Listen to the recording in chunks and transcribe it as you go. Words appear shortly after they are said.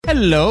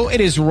Hello, it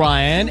is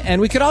Ryan,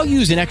 and we could all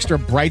use an extra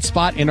bright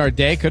spot in our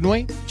day, couldn't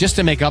we? Just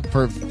to make up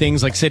for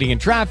things like sitting in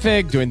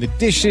traffic, doing the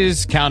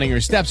dishes, counting your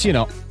steps, you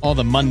know, all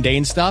the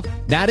mundane stuff.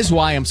 That is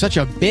why I'm such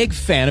a big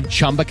fan of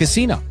Chumba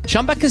Casino.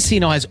 Chumba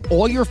Casino has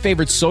all your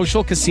favorite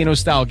social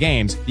casino-style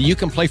games that you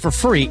can play for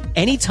free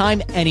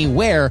anytime,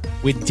 anywhere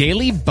with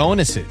daily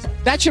bonuses.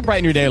 That should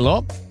brighten your day a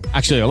little.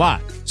 Actually, a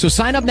lot. So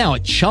sign up now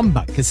at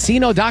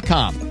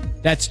ChumbaCasino.com.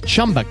 That's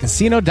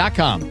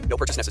ChumbaCasino.com. No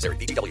purchase necessary.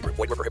 VGW Group.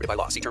 Void where prohibited by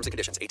law. See terms and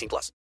conditions.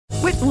 18+.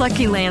 With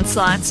Lucky Land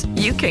Slots,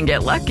 you can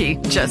get lucky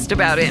just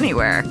about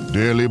anywhere.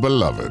 Dearly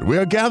beloved, we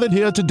are gathered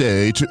here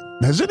today to...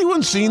 Has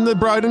anyone seen the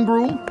bride and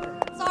groom?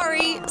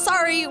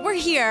 Sorry, we're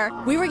here.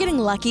 We were getting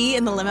lucky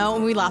in the limo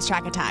and we lost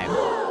track of time.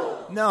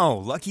 No,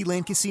 Lucky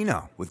Land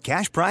Casino. With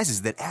cash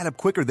prizes that add up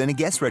quicker than a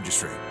guest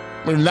registry.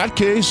 In that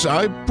case,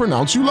 I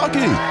pronounce you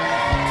lucky.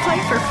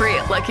 Play for free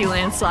at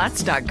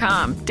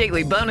LuckyLandSlots.com.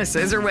 Daily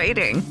bonuses are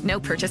waiting. No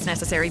purchase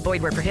necessary.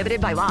 Void where prohibited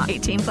by law.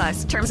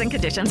 18+. Terms and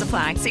conditions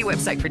apply. See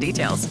website for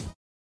details.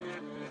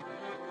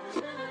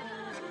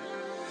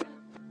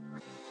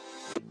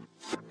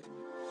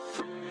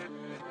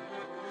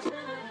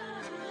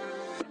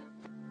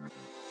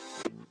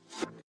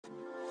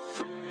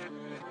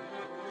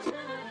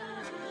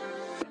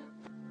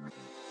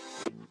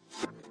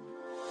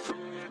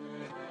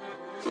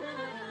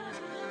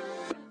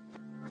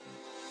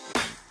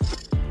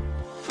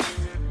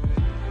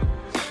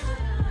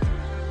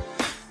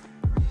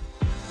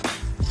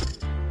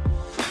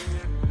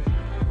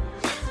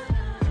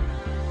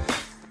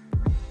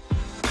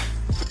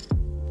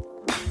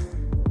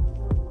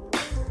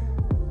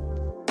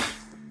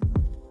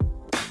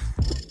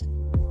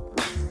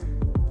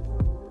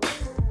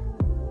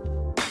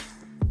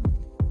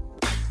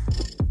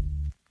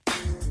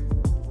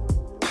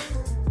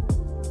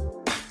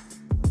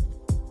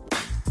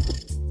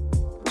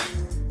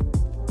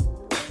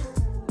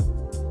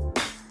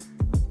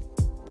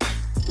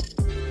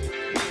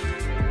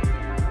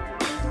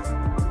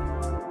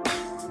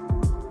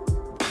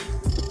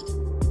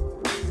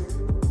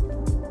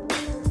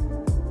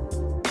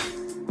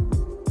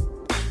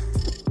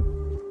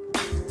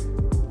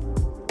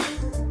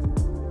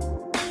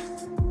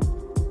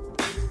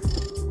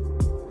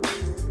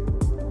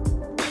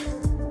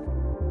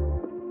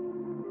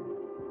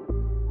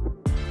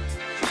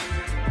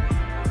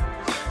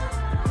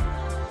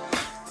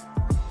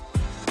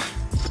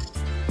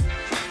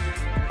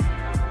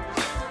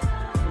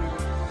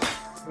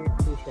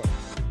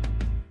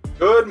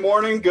 Good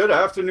morning, good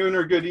afternoon,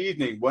 or good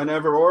evening,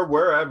 whenever or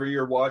wherever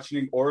you're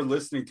watching or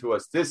listening to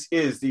us. This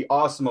is the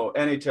Awesemo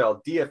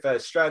NHL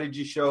DFS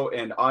Strategy Show,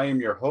 and I am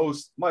your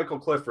host, Michael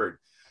Clifford.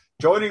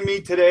 Joining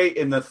me today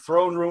in the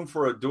throne room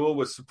for a duel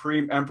with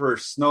Supreme Emperor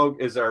Snoke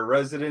is our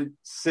resident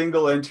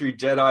single-entry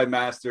Jedi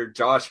Master,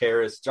 Josh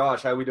Harris.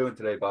 Josh, how we doing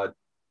today, bud?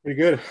 Pretty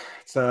good.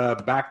 It's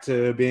back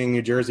to being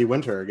New Jersey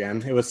winter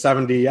again. It was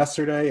 70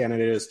 yesterday, and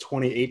it is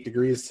 28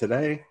 degrees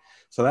today,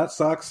 so that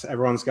sucks.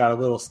 Everyone's got a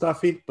little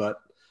stuffy, but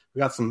we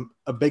got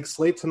a big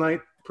slate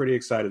tonight. Pretty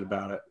excited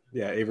about it.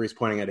 Yeah, Avery's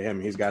pointing at him.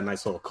 He's got a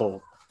nice little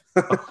cold.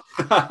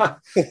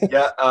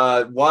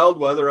 Yeah, wild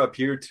weather up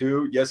here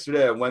too.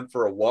 Yesterday I went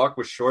for a walk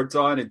with shorts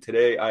on, and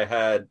today I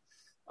had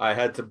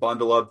to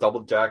bundle up,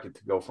 double jacket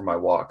to go for my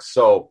walk.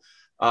 So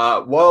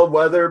wild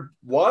weather,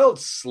 wild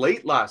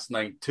slate last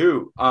night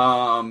too.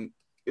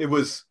 It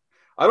was,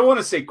 I don't want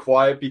to say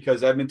quiet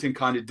because Edmonton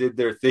kind of did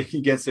their thing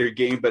against their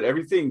game, but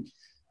everything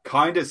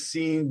kind of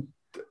seemed,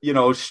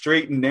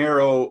 straight and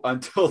narrow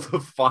until the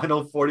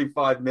final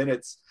 45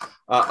 minutes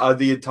of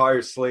the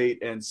entire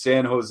slate. And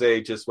San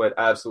Jose just went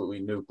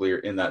absolutely nuclear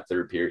in that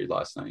third period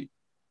last night.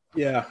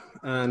 Yeah.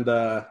 And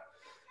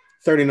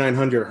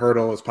 3,900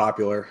 hurdle was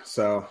popular.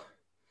 So,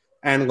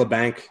 and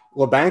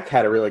LeBanc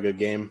had a really good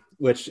game,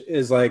 which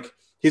is like,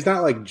 he's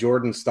not like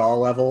Jordan Stahl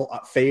level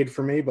fade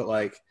for me, but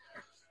like,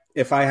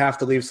 if I have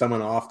to leave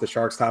someone off the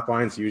Sharks top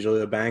line, it's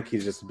usually LeBanc.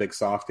 He's just a big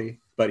softy,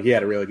 but he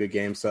had a really good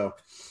game. So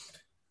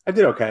I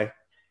did okay.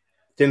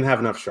 Didn't have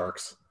enough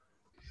Sharks.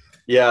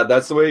 Yeah,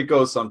 that's the way it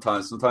goes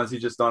sometimes. Sometimes you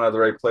just don't have the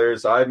right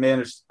players. I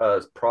managed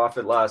a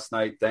profit last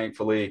night,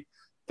 thankfully.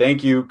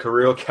 Thank you,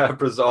 Kirill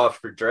Kaprizov,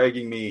 for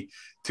dragging me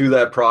to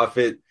that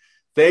profit.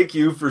 Thank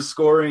you for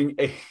scoring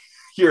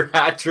your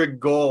hat-trick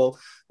goal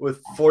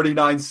with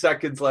 49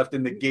 seconds left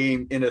in the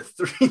game in a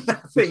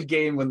 3-0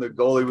 game when the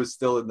goalie was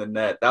still in the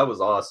net. That was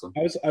awesome.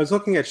 I was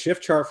looking at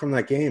shift chart from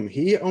that game.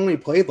 He only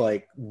played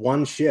like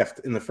one shift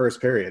in the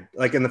first period,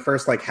 like in the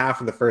first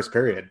half of the first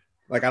period.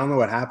 Like, I don't know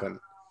what happened.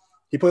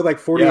 He played like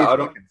 48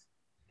 seconds.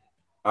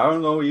 I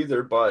don't know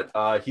either, but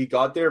he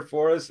got there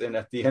for us. And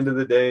at the end of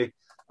the day,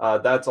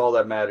 that's all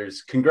that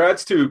matters.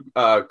 Congrats to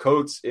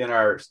Coates in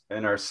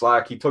our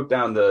Slack. He took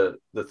down the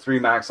 3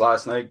 max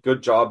last night.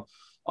 Good job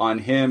on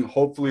him.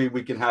 Hopefully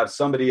we can have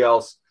somebody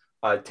else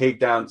take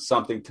down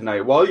something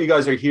tonight. While you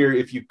guys are here,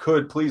 if you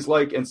could, please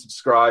like and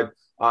subscribe.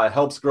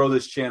 Helps grow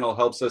this channel,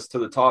 helps us to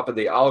the top of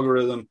the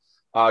algorithm,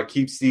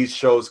 keeps these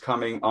shows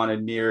coming on a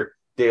near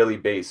daily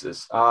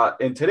basis.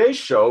 And today's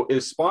show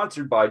is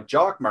sponsored by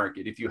Jock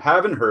Market. If you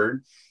haven't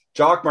heard,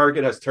 Jock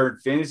Market has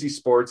turned fantasy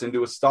sports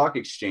into a stock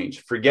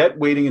exchange. Forget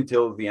waiting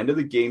until the end of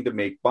the game to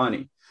make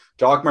money.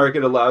 Jock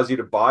Market allows you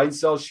to buy and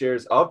sell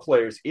shares of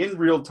players in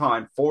real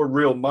time for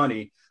real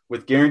money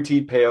with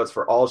guaranteed payouts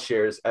for all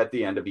shares at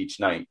the end of each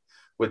night.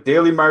 With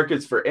daily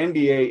markets for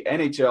NBA,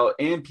 NHL,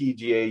 and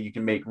PGA, you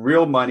can make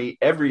real money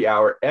every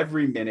hour,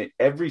 every minute,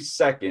 every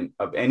second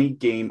of any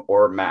game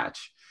or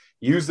match.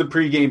 Use the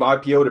pregame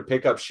IPO to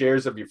pick up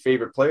shares of your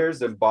favorite players,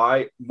 then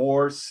buy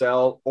more,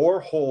 sell, or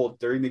hold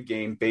during the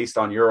game based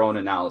on your own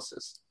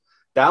analysis.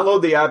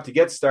 Download the app to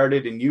get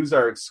started and use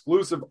our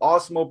exclusive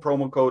Osmo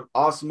promo code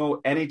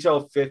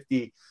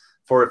OSMONHL50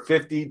 for a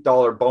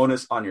 $50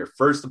 bonus on your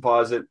first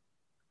deposit.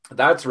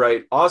 That's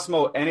right.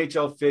 Osmo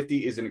NHL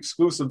 50 is an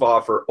exclusive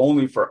offer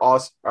only for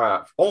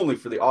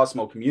the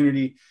Osmo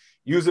community.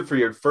 Use it for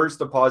your first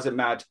deposit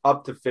match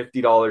up to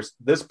 $50.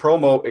 This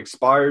promo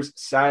expires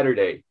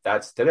Saturday.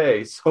 That's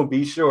today. So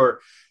be sure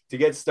to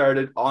get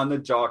started on the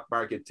Jock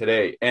Market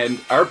today.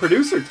 And our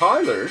producer,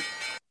 Tyler,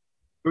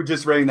 who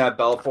just rang that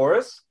bell for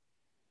us,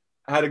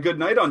 had a good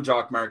night on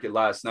Jock Market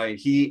last night.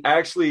 He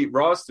actually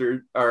bought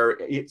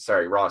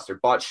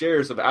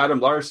shares of Adam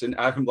Larson.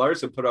 Adam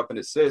Larson put up an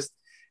assist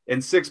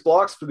and 6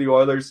 blocks for the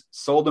Oilers,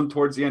 sold them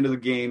towards the end of the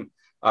game,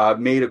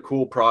 made a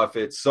cool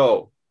profit.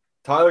 So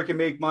Tyler can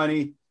make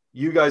money.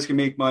 You guys can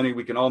make money.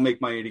 We can all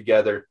make money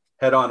together.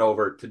 Head on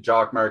over to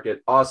Jock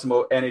Market.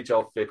 Osmo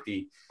NHL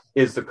 50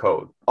 is the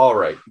code. All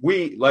right.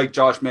 We, like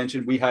Josh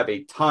mentioned, we have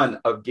a ton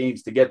of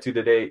games to get to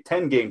today,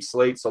 10-game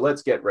slate. So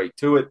let's get right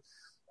to it.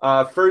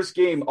 First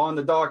game on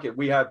the docket,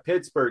 we have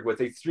Pittsburgh with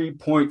a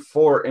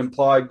 3.4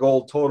 implied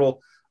goal total.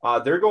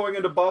 They're going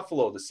into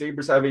Buffalo. The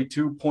Sabres have a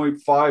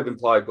 2.5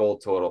 implied goal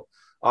total.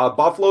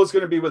 Buffalo's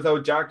going to be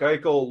without Jack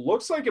Eichel.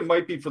 Looks like it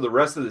might be for the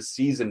rest of the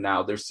season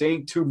now. They're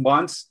saying 2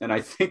 months, and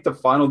I think the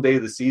final day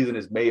of the season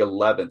is May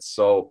 11th.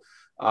 So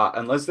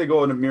unless they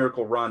go on a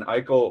miracle run,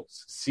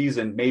 Eichel's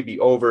season may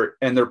be over,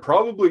 and they're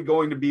probably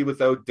going to be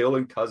without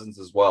Dylan Cousins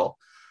as well.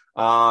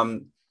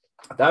 Eric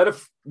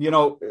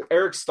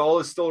Stahl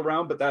is still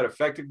around, but that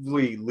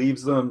effectively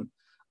leaves them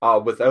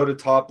without a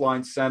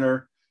top-line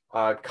center.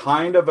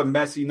 Kind of a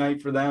messy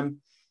night for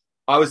them.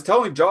 I was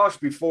telling Josh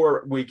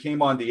before we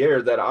came on the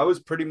air that I was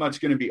pretty much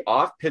going to be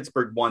off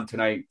Pittsburgh one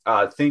tonight,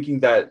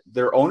 thinking that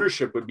their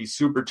ownership would be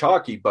super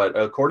chalky. But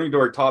according to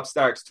our Top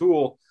Stacks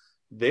tool,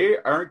 they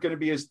aren't going to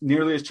be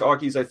nearly as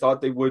chalky as I thought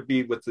they would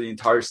be, with the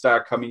entire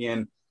stack coming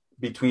in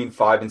between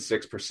 5% and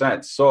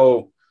 6%.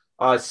 So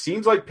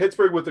seems like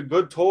Pittsburgh with a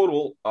good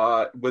total,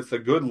 with a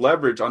good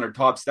leverage on their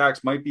Top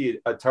Stacks, might be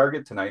a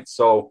target tonight.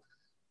 So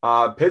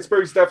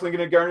Pittsburgh's definitely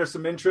going to garner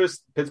some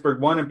interest, Pittsburgh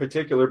one in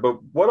particular.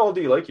 But what all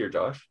do you like here,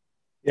 Josh?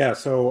 Yeah,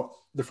 so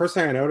the first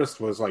thing I noticed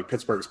was like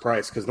Pittsburgh's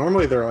price, because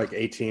normally they're like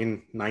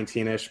 18,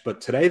 19-ish, but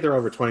today they're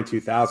over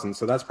 22,000.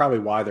 So that's probably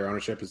why their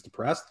ownership is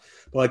depressed.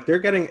 But like they're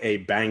getting a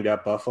banged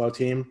up Buffalo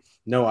team.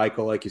 No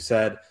Eichel, like you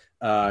said,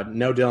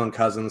 no Dylan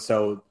Cousins.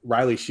 So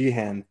Riley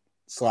Sheehan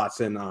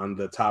slots in on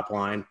the top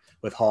line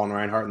with Hall and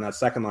Reinhart. And that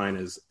second line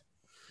is,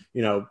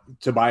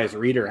 Tobias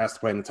Reeder has to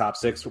play in the top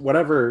 6.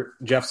 Whatever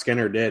Jeff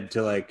Skinner did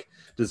to like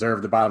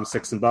deserve the bottom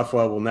 6 in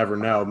Buffalo, we'll never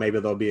know. Maybe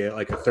there'll be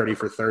like a 30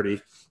 for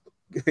 30.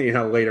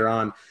 Later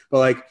on. But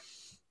like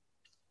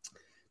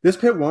this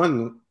Pitt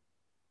one,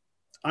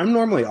 I'm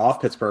normally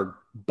off Pittsburgh,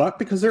 but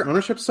because their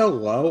ownership's so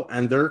low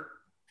and they're,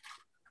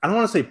 I don't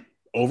want to say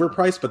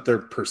overpriced, but they're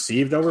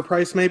perceived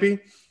overpriced maybe.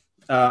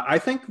 I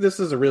think this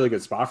is a really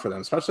good spot for them,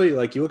 especially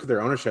like you look at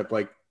their ownership,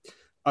 like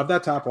of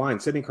that top line,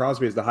 Sidney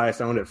Crosby is the highest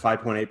owned at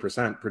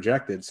 5.8%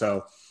 projected.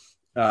 So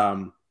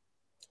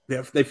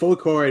they fully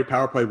correlated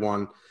power play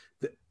one.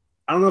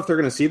 I don't know if they're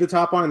going to see the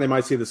top line. They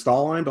might see the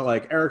Stahl line, but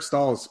like Eric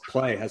Stahl's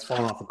play has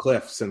fallen off a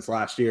cliff since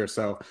last year.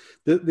 So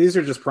these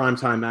are just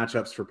primetime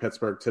matchups for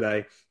Pittsburgh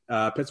today.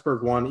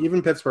 Pittsburgh 1,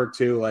 even Pittsburgh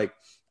 2. Like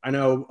I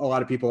know a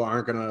lot of people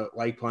aren't going to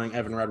like playing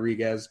Evan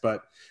Rodriguez,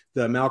 but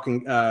the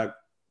Malkin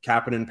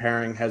Kapanen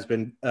pairing has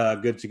been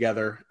good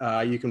together.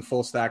 You can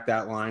full stack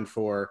that line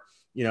for,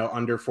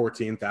 under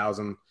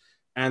 14,000,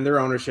 and their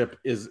ownership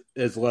is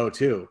low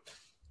too.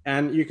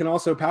 And you can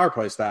also power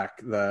play stack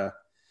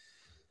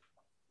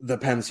the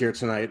Pens here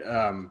tonight.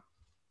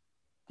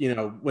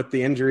 With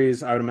the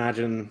injuries, I would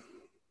imagine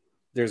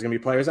there's going to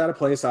be players out of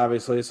place,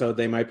 obviously, so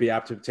they might be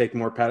apt to take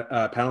more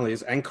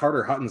penalties. And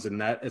Carter Hutton's in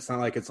net. It's not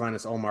like it's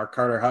Linus Ullmark.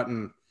 Carter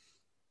Hutton,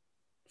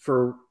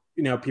 for,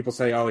 people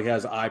say, oh, he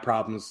has eye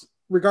problems.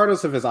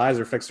 Regardless if his eyes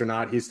are fixed or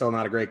not, he's still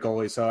not a great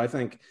goalie. So I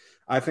think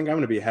I'm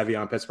going to be heavy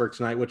on Pittsburgh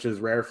tonight, which is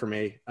rare for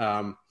me.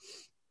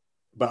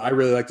 But I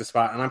really like the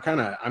spot, and I'm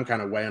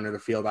kind of way under the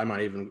field. I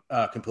might even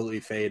completely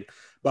fade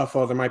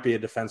Buffalo. There might be a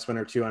defenseman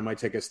or two I might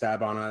take a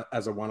stab on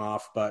as a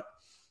one-off, but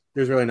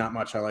there's really not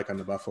much I like on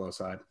the Buffalo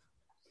side.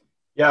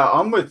 Yeah,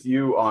 I'm with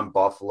you on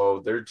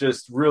Buffalo. There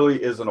just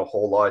really isn't a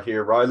whole lot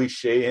here. Riley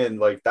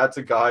Sheehan, that's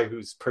a guy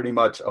who's pretty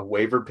much a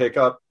waiver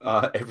pickup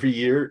every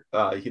year.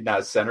 He's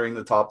not centering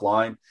the top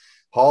line.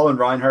 Hall and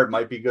Reinhart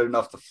might be good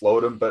enough to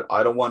float him, but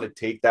I don't want to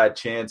take that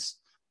chance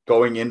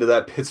going into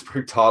that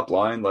Pittsburgh top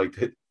line.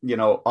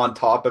 On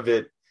top of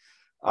it,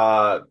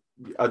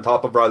 on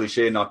top of Riley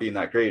Shea not being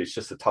that great, it's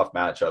just a tough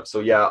matchup. So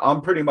yeah,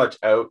 I'm pretty much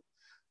out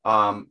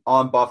on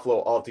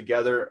Buffalo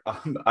altogether.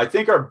 I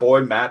think our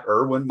boy Matt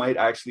Irwin might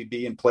actually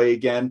be in play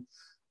again.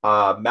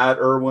 Matt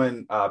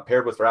Irwin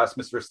paired with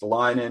Rasmus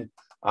Ristolainen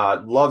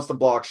loves to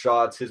block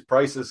shots. His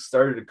prices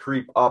started to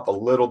creep up a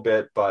little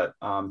bit, but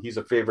he's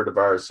a favorite of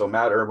ours. So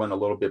Matt Irwin, a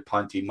little bit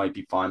punty, might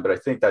be fine. But I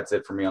think that's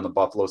it for me on the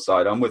Buffalo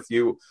side. I'm with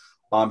you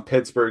on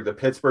Pittsburgh. The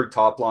Pittsburgh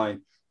top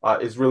line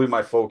is really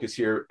my focus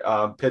here.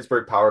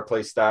 Pittsburgh power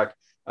play stack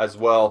as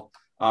well.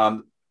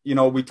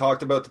 We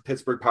talked about the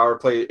Pittsburgh power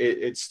play.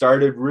 It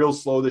started real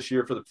slow this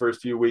year for the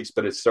first few weeks,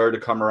 but it started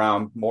to come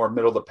around more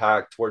middle of the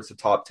pack towards the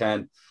top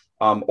 10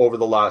 over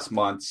the last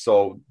month.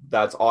 So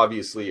that's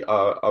obviously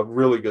a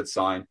really good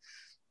sign.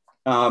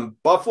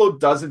 Buffalo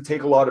doesn't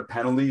take a lot of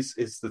penalties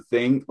is the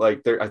thing.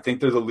 I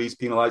think they're the least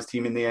penalized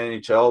team in the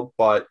NHL,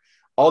 but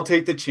I'll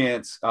take the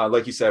chance,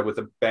 like you said, with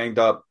a banged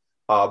up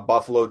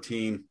Buffalo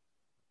team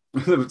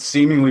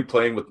seemingly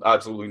playing with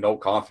absolutely no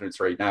confidence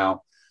right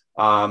now.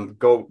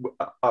 Go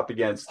up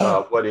against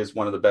what is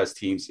one of the best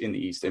teams in the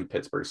East in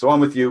Pittsburgh. So I'm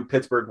with you.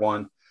 Pittsburgh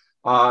won.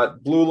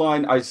 Blue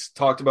line, I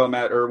talked about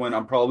Matt Irwin.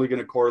 I'm probably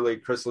going to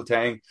correlate Chris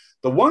Letang.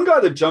 The one guy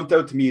that jumped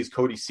out to me is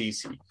Cody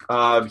Ceci.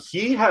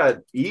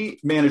 He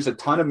managed a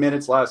ton of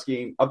minutes last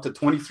game, up to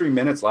 23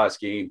 minutes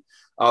last game,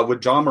 with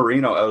John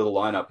Marino out of the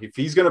lineup. If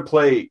he's going to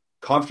play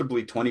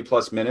comfortably 20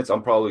 plus minutes,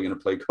 I'm probably going to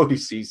play Cody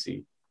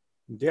Ceci.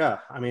 Yeah,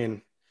 I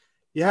mean,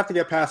 you have to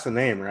get past the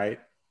name, right?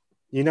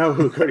 You know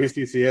who Cody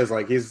Ceci is.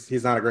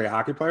 He's not a great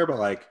hockey player,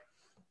 but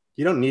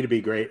you don't need to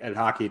be great at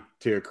hockey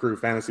to accrue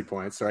fantasy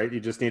points, right? You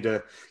just need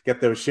to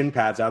get those shin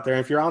pads out there.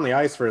 And if you're on the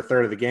ice for a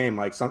third of the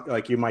game,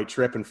 you might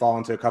trip and fall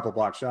into a couple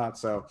block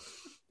shots. So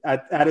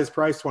at his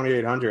price,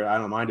 2,800, I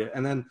don't mind it.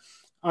 And then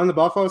on the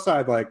Buffalo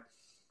side,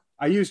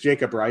 I used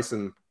Jacob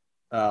Bryson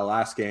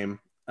last game.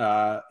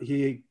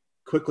 He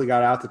quickly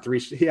got out to 3.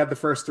 He had the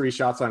first 3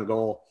 shots on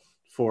goal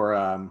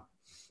for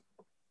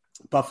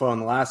Buffalo in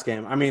the last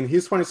game. I mean,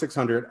 he's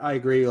 2,600. I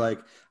agree.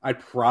 I'd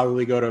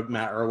probably go to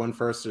Matt Irwin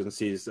first since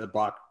he's a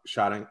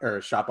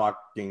shot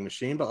blocking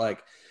machine.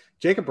 But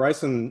Jacob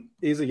Bryson,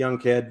 he's a young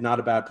kid, not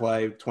a bad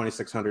play.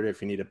 2,600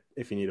 if you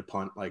need a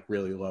punt,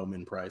 really low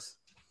min price.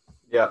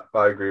 Yeah,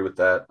 I agree with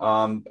that.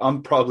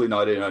 I'm probably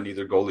not in on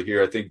either goalie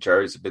here. I think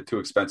Jerry's a bit too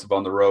expensive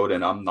on the road,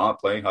 and I'm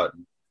not playing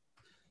Hutton.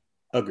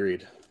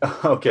 Agreed.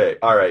 Okay,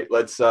 all right.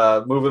 Let's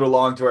move it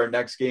along to our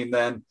next game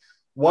then.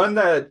 One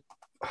that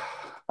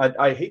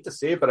I hate to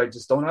say it, but I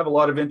just don't have a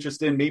lot of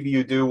interest in. Maybe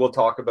you do. We'll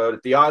talk about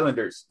it. The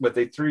Islanders, with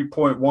a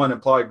 3.1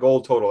 implied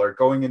goal total, are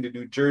going into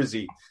New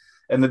Jersey,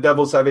 and the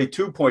Devils have a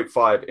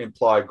 2.5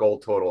 implied goal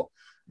total.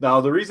 Now,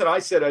 the reason I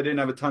said I didn't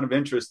have a ton of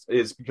interest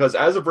is because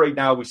as of right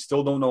now, we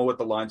still don't know what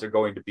the lines are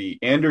going to be.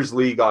 Anders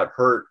Lee got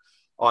hurt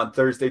on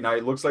Thursday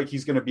night. Looks like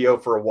he's going to be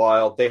out for a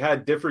while. They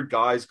had different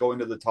guys going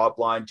to the top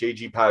line.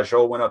 J.G.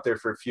 Pajot went up there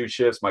for a few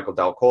shifts. Michael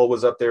Dalcol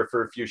was up there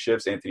for a few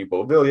shifts. Anthony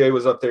Beauvillier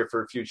was up there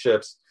for a few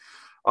shifts.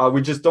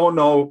 We just don't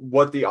know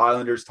what the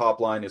Islanders'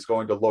 top line is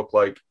going to look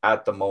like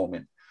at the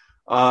moment.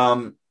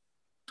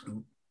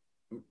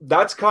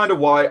 That's kind of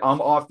why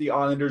I'm off the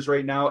Islanders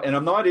right now, and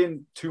I'm not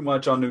in too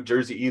much on New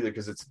Jersey either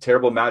because it's a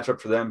terrible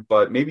matchup for them,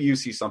 but maybe you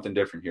see something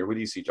different here. What do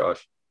you see,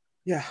 Josh?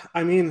 Yeah,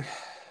 I mean,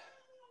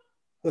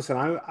 listen,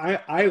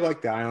 I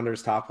like the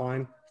Islanders' top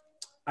line.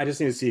 I just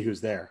need to see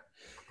who's there.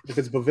 If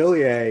it's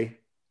Beauvillier,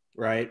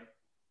 right,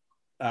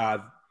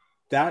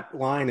 that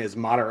line is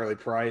moderately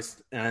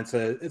priced, and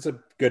it's a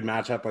good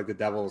matchup. The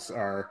Devils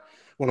are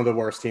one of the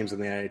worst teams in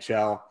the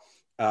NHL.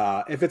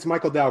 If it's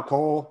Michael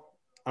Dalcol,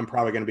 I'm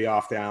probably going to be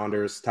off the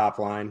Islanders' top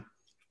line.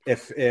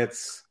 If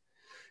it's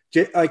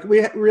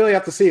we really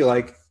have to see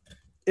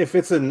if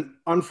it's an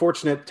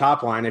unfortunate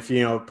top line, if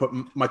put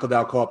Michael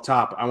Dalcol up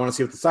top, I want to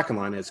see what the second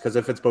line is, because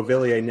if it's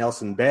Beauvillier,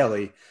 Nelson,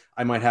 Bailey,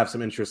 I might have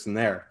some interest in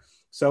there.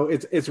 So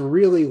it's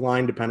really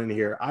line dependent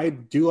here. I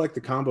do like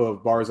the combo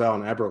of Barzal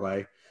and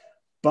Eberle.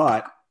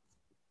 But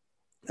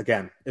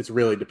again, it's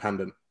really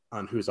dependent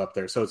on who's up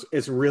there. So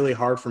it's really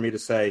hard for me to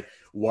say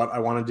what I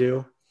want to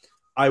do.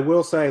 I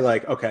will say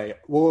okay,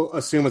 we'll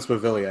assume it's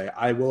Beauvillier.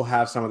 I will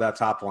have some of that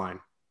top line.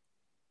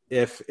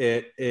 If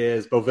it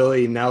is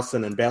Beauvillier,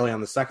 Nelson, and Bailey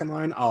on the second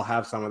line, I'll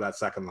have some of that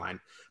second line.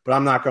 But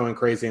I'm not going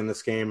crazy in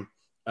this game.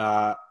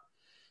 The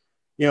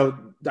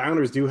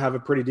Islanders do have a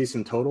pretty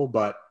decent total,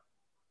 but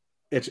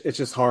it's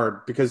just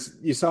hard because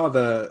you saw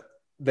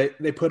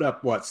they put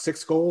up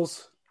 6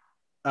 goals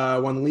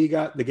when Lee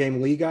got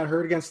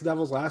hurt against the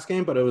Devils last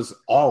game, but it was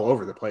all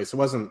over the place.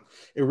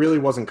 It really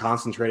wasn't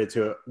concentrated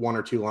to 1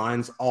 or 2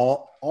 lines.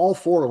 All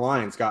 4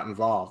 lines got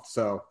involved.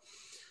 So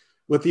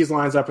with these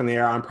lines up in the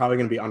air, I'm probably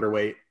going to be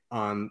underweight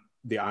on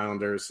the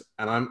Islanders,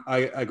 and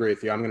I agree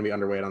with you. I'm going to be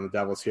underweight on the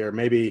Devils here.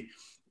 Maybe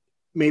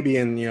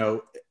in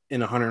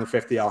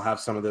 150, I'll have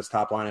some of this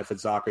top line if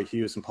it's Zaka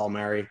Hughes and Paul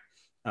Mary.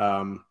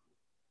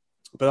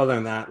 But other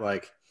than that,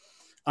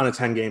 on a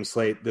 10-game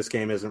slate, this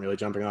game isn't really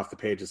jumping off the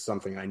page. It's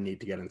something I need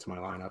to get into my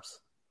lineups.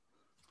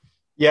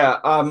 Yeah,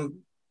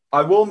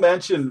 I will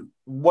mention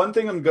one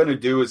thing I'm going to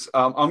do is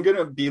I'm going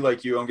to be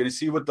like you. I'm going to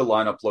see what the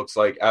lineup looks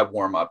like at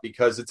warm up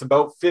because it's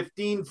about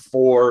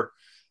 15-4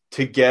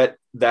 to get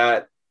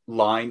that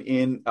line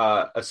in,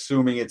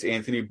 assuming it's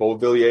Anthony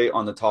Beauvillier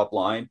on the top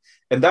line.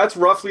 And that's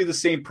roughly the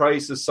same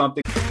price as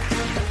something.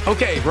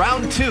 Okay,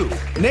 round two.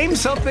 Name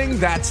something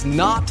that's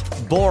not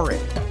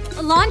boring.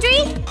 A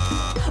laundry?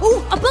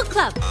 Ooh, a book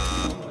club.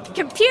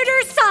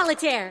 Computer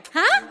solitaire,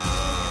 huh?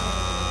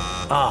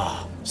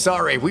 Ah,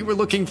 sorry, we were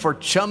looking for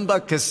Chumba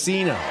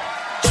Casino.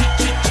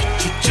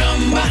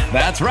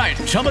 That's right,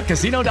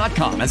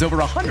 ChumbaCasino.com has over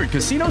 100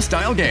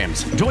 casino-style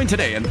games. Join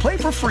today and play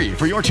for free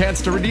for your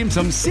chance to redeem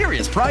some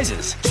serious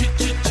prizes.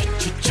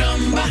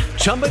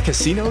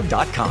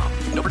 ChumbaCasino.com.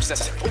 No purchase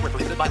necessary. Void where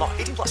prohibited by law.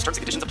 18+ terms and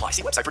conditions apply.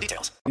 See website for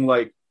details.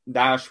 Like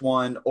Nash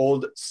won,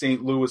 old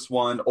St. Louis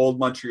won, old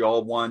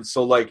Montreal won.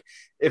 So like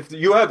if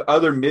you have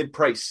other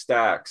mid-price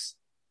stacks,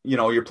 you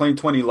know, you're playing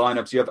 20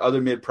 lineups, you have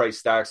other mid-price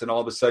stacks, and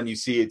all of a sudden you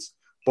see it's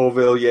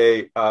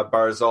Beauvillier,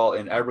 Barzal,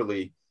 and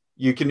Everly,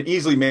 you can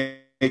easily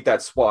make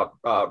that swap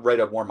right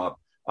at warm-up.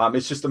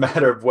 It's just a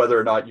matter of whether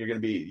or not you're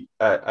going to be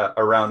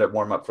around at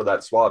warm-up for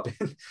that swap.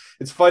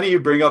 It's funny you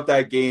bring up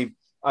that game.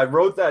 I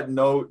wrote that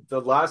note the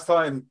last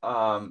time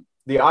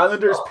the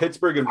Islanders,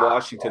 Pittsburgh, and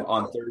Washington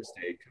on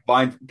Thursday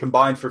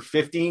combined for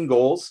 15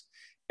 goals,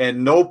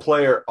 and no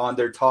player on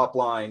their top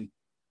line,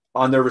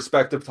 on their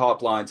respective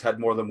top lines, had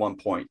more than 1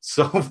 point.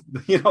 So,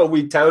 you know,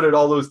 we touted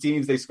all those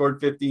teams. They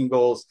scored 15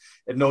 goals,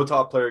 and no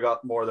top player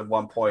got more than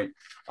 1 point.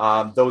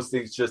 Those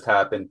things just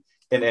happen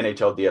in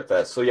NHL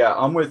DFS. So, yeah,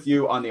 I'm with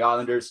you on the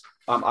Islanders.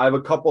 I have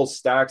a couple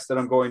stacks that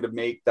I'm going to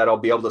make that I'll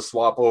be able to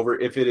swap over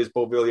if it is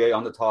Beauvillier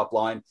on the top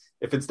line.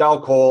 If it's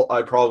Dal Cole,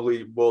 I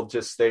probably will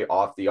just stay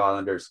off the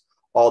Islanders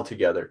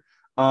altogether.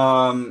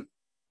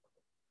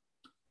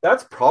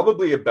 That's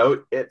probably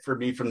about it for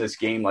me from this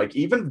game. Like,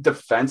 even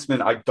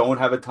defensemen, I don't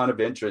have a ton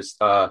of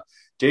interest.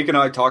 Jake and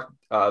I talked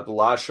the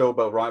last show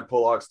about Ryan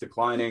Pulock's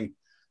declining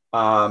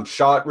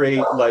shot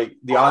rate. Like,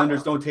 the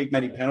Islanders don't take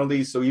many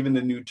penalties, so even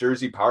the New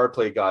Jersey power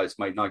play guys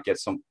might not get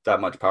that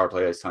much power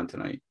play ice time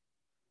tonight.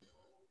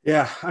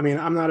 Yeah, I mean,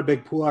 I'm not a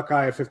big Pulock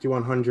guy at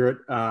 5,100.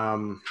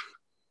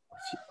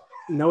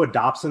 Noah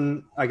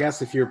Dobson, I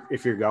guess, if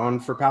you're going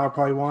for power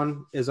play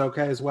one, is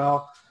okay as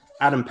well.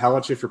 Adam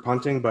Pellich if you're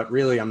punting, but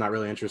really, I'm not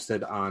really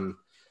interested on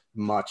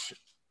much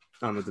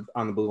on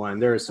the blue line.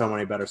 There are so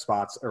many better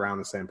spots around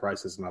the same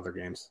prices in other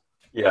games.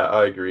 Yeah,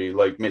 I agree.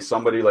 Like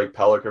somebody like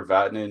Pellich or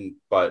Vatanen,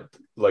 but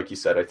like you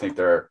said, I think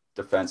there are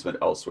defensemen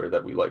elsewhere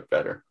that we like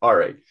better. All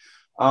right.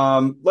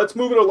 Let's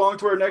move it along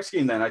to our next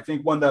game then. I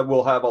think one that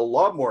we'll have a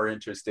lot more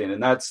interest in,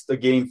 and that's the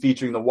game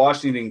featuring the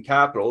Washington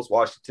Capitals.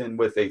 Washington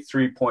with a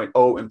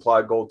 3.0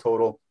 implied goal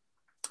total.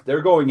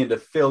 They're going into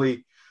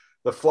Philly.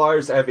 The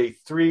Flyers have a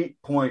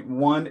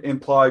 3.1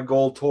 implied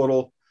goal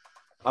total.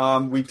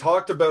 We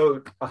talked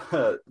about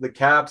the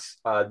Caps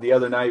the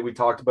other night. We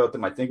talked about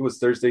them, I think it was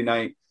Thursday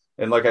night.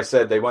 And like I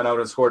said, they went out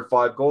and scored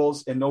 5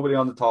 goals, and nobody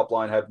on the top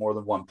line had more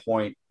than 1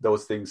 point.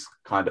 Those things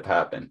kind of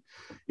happen.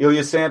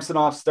 Ilya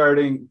Samsonov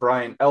starting,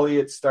 Brian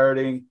Elliott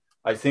starting.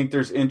 I think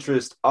there's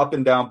interest up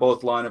and down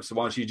both lineups. So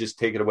why don't you just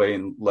take it away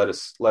and let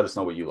us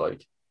know what you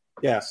like?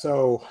 Yeah,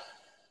 so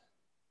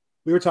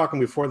we were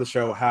talking before the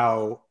show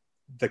how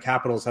the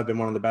Capitals have been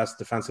one of the best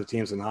defensive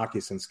teams in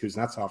hockey since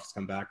Kuznetsov has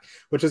come back,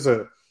 which is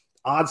a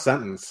odd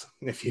sentence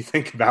if you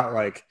think about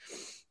like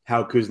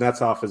how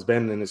Kuznetsov has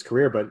been in his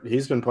career, but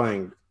he's been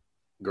playing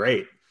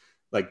great,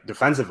 like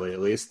defensively at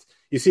least.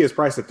 You see his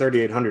price at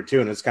 3,800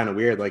 too, and it's kind of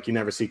weird. Like you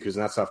never see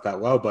Kuznetsov that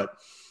low, but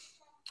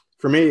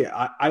for me,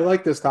 I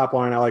like this top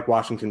line. I like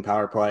Washington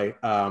power play.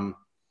 I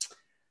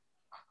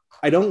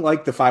don't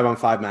like the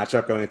 5-on-5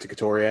 matchup going into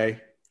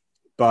Couturier,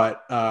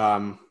 but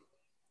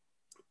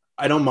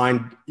I don't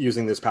mind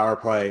using this power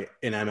play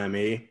in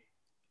MME.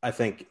 I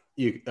think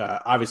you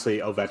obviously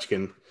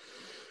Ovechkin.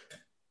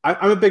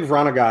 I'm a big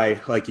Vrana guy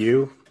like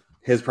you.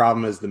 His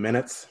problem is the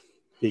minutes.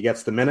 He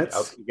gets the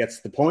minutes, He gets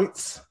the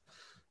points.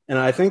 And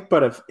I think,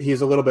 but if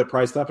he's a little bit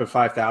priced up at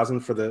 5,000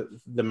 for the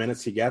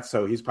minutes he gets,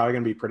 so he's probably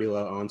going to be pretty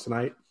low owned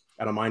tonight.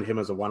 I don't mind him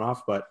as a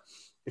one-off, but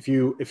if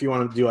you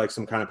want to do like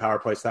some kind of power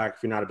play stack,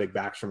 if you're not a big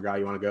Backstrom guy,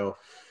 you want to go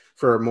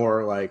for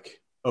more like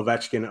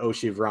Ovechkin,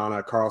 Oshie,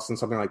 Vrana, Carlson,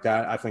 something like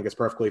that, I think it's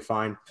perfectly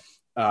fine.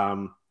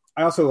 I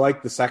also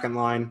like the second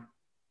line,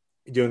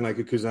 doing like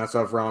a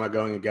Kuznetsov, Vrana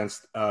going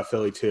against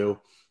Philly too.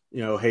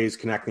 You know, Hayes,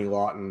 Konechny,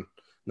 Lawton,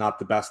 not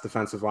the best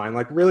defensive line.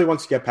 Like really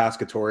once you get past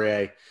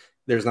Couturier,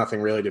 there's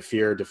nothing really to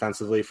fear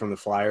defensively from the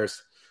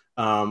Flyers.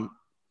 So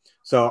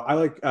I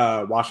like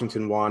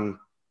Washington 1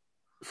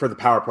 for the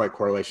power play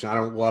correlation. I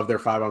don't love their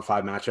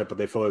 5-on-5 matchup, but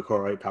they fully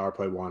correlate power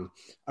play 1.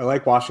 I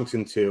like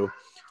Washington 2.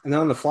 And then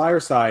on the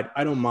Flyers side,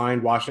 I don't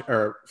mind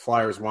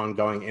Flyers 1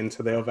 going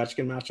into the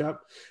Ovechkin matchup.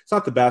 It's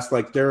not the best.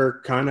 Like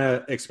they're kind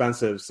of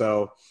expensive.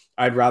 So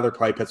I'd rather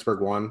play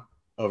Pittsburgh 1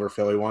 over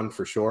Philly 1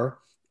 for sure.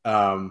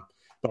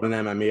 But in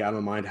MME, I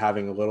don't mind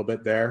having a little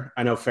bit there.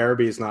 I know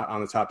Farabee is not on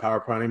the top power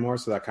play anymore,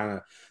 so that kind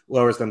of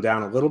lowers them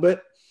down a little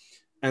bit.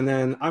 And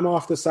then I'm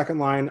off the second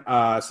line.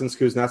 Since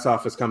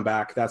Kuznetsov has come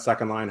back, that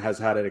second line has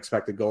had an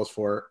expected goals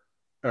for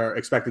or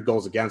expected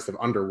goals against of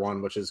under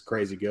 1, which is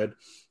crazy good.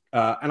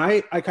 And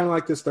I kind of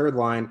like this third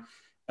line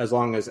as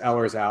long as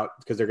Eller's out,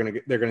 because they're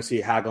gonna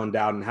see Hagelin,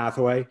 Dowd, and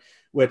Hathaway,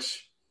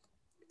 which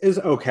is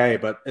okay,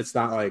 but it's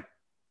not like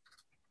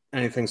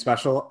anything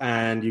special.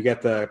 And you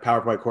get the power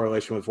play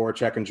correlation with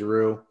Voracek and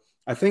Giroux.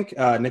 I think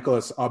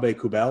Nicholas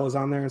Aube-Kubel is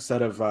on there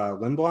instead of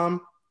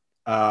Lindblom,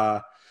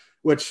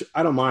 which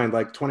I don't mind.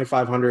 Like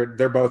 2,500,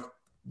 they're both,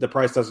 the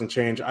price doesn't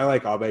change. I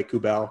like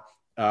Aube-Kubel.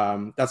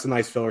 That's a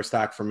nice filler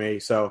stack for me.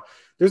 So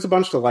there's a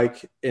bunch to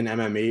like in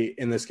MME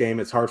in this game.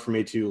 It's hard for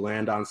me to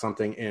land on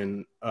something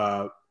in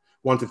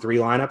 1 to 3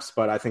 lineups,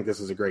 but I think this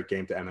is a great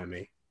game to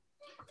MME.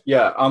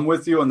 Yeah, I'm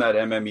with you on that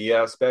MME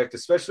aspect,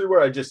 especially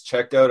where I just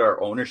checked out our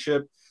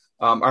ownership.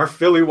 Our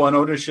Philly 1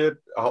 ownership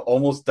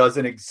almost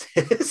doesn't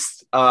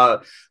exist.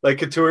 Like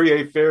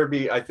Couturier,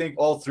 Farabee, I think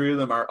all 3 of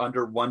them are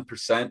under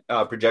 1%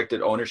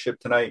 projected ownership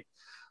tonight.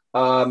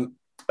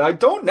 I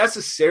don't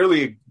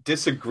necessarily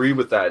disagree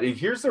with that. And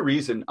here's the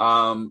reason.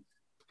 Evgeny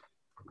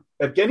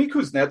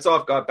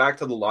Kuznetsov got back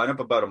to the lineup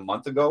about a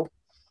month ago.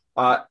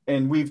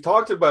 And we've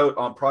talked about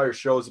on prior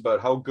shows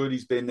about how good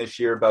he's been this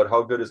year, about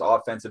how good his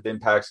offensive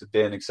impacts have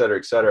been, et cetera,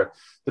 et cetera.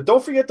 But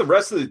don't forget the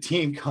rest of the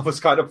team was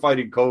kind of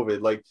fighting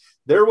COVID. Like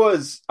there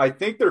was, I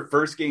think their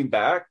first game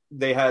back,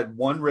 they had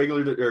 1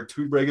 regular or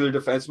 2 regular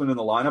defensemen in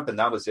the lineup, and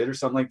that was it or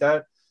something like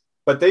that.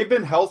 But they've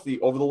been healthy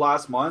over the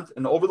last month.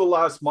 And over the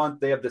last month,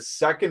 they have the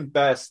second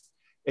best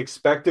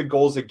expected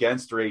goals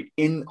against rate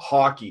in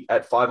hockey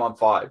at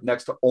 5-on-5,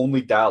 next to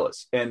only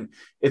Dallas. And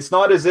it's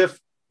not as if,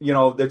 you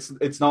know,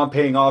 it's not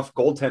paying off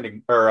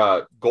goaltending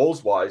or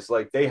goals wise.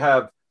 Like they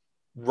have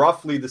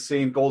roughly the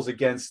same goals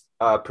against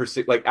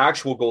like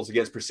actual goals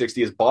against per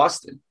 60 as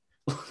Boston.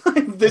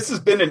 This has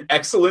been an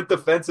excellent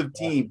defensive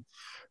team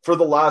for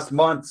the last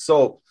month.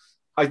 So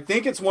I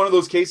think it's one of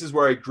those cases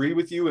where I agree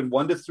with you. In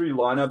 1 to 3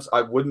 lineups,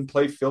 I wouldn't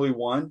play Philly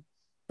 1.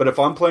 But if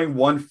I'm playing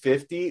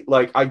 150,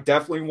 like I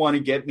definitely want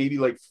to get maybe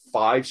like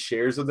 5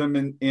 shares of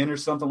them in or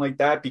something like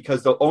that,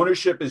 because the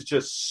ownership is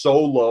just so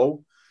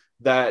low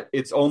that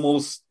it's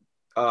almost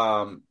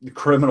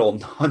criminal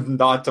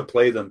not to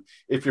play them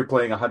if you're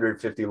playing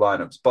 150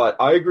 lineups. But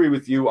I agree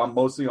with you. I'm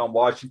mostly on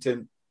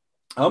Washington.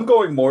 I'm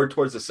going more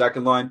towards the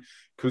second line.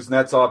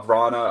 Kuznetsov,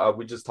 Vrana,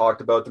 we just talked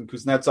about them.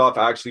 Kuznetsov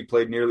actually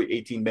played nearly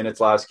 18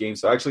 minutes last game.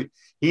 So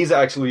he's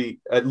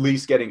actually at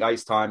least getting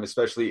ice time,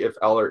 especially if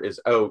Eller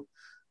is out.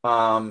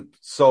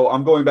 So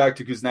I'm going back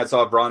to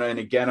Kuznetsov, Vrana. And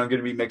again, I'm going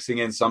to be mixing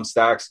in some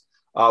stacks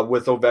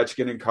with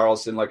Ovechkin and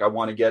Karlsson. Like I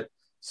want to get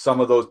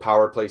some of those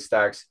power play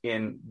stacks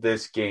in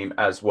this game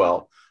as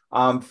well.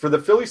 For the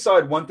Philly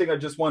side, one thing I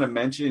just want to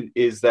mention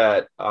is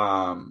that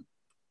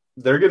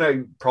they're going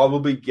to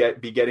probably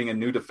be getting a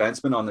new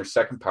defenseman on their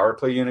second power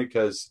play unit,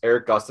 because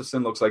Eric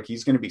Gustafsson looks like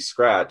he's going to be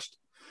scratched.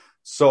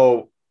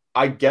 So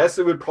I guess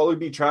it would probably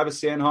be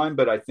Travis Sanheim,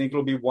 but I think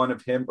it'll be one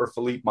of him or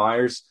Philippe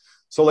Myers.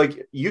 So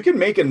like you can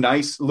make a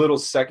nice little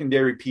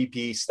secondary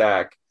PP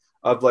stack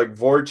of like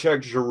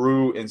Voracek,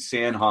 Giroux, and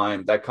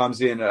Sanheim that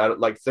comes in at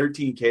like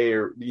 13K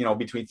or, you know,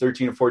 between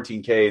 13 and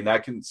 14K, and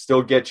that can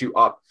still get you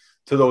up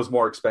to those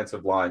more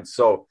expensive lines.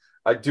 So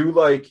I do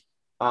like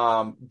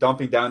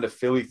dumping down to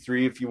Philly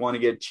 3 if you want to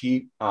get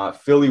cheap,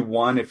 Philly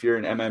 1 if you're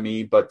an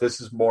MME, but this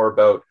is more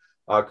about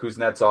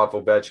Kuznetsov,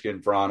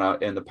 Ovechkin,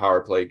 Vrana, and the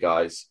power play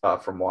guys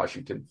from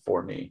Washington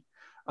for me.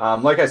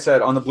 Like I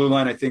said, on the blue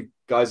line, I think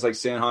guys like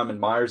Sanheim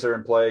and Myers are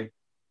in play.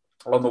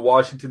 On the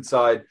Washington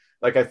side,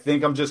 like I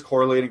think I'm just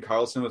correlating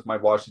Karlsson with my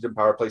Washington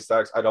power play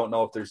stacks. I don't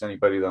know if there's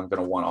anybody that I'm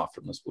going to one off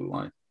from this blue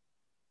line.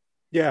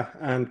 Yeah,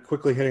 and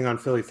quickly hitting on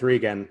Philly 3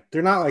 again,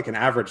 they're not like an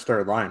average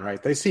third line,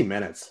 right? They see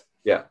minutes.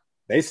 Yeah.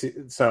 They see,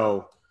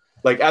 so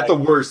like at the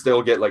worst,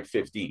 they'll get like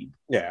 15.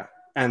 Yeah.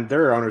 And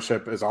their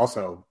ownership is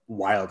also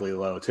wildly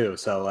low too.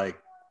 So like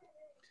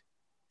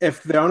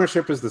if the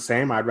ownership is the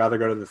same, I'd rather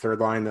go to the third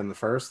line than the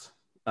first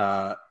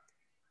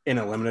in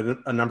a limited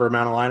number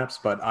amount of lineups.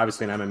 But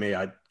obviously in MMA,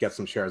 I'd get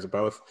some shares of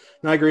both.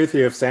 And I agree with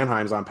you. If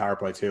Sanheim's on power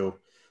play too,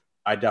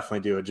 I'd definitely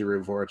do a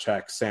Giroux,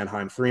 Voracek,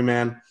 Sanheim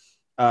 3-man.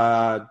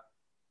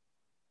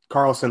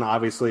 Karlsson,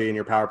 obviously, in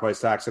your power play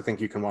stacks, I think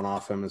you can one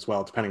off him as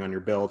well, depending on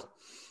your build.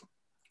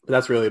 But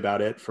that's really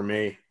about it for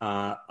me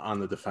on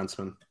the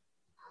defenseman.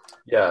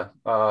 Yeah,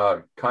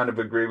 kind of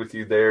agree with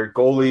you there.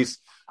 Goalies,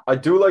 I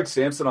do like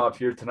Samsonov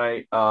here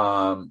tonight.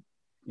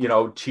 You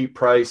know, cheap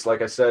price.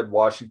 Like I said,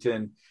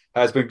 Washington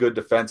has been good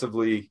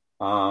defensively.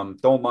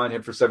 Don't mind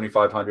him for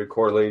 7,500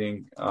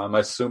 correlating. I'm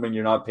assuming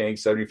you're not paying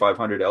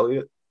 7,500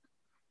 Elliott.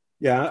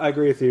 Yeah, I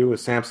agree with you with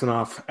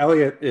Samsonov.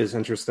 Elliott is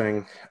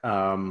interesting.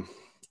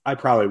 I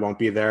probably won't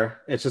be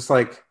there. It's just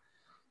like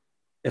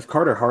if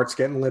Carter Hart's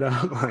getting lit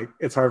up, like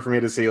it's hard for me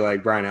to see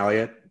like Brian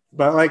Elliott.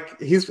 But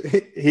like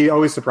he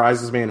always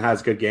surprises me and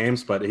has good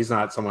games, but he's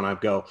not someone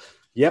I'd go,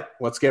 yep,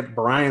 let's get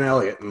Brian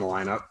Elliott in the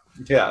lineup.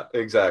 Yeah,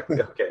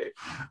 exactly. Okay.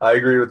 I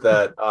agree with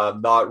that.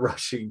 Not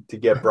rushing to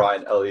get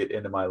Brian Elliott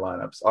into my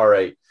lineups. All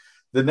right.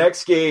 The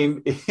next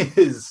game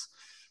is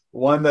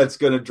one that's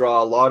going to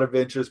draw a lot of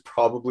interest,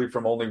 probably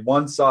from only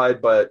one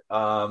side, but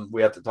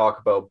we have to talk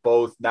about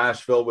both.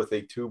 Nashville with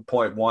a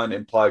 2.1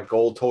 implied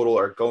goal total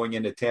are going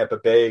into Tampa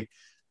Bay.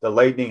 The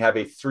Lightning have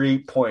a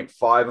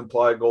 3.5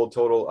 implied goal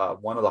total,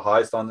 one of the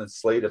highest on the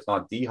slate, if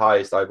not the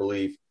highest, I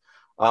believe.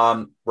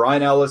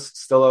 Ryan Ellis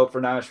still out for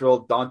Nashville.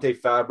 Dante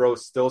Fabro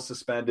still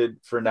suspended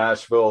for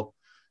Nashville.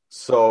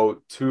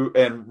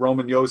 And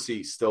Roman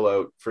Josi still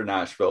out for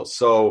Nashville.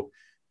 So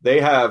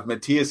they have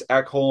Matthias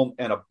Ekholm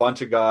and a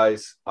bunch of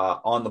guys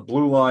on the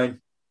blue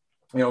line.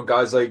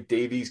 Guys like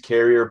Davies,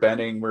 Carrier,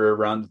 Benning were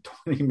around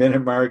the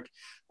 20-minute mark.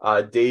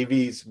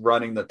 Davies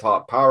running the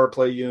top power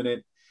play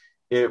unit.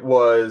 It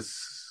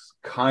was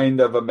kind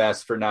of a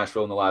mess for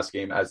Nashville in the last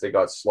game as they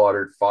got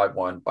slaughtered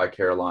 5-1 by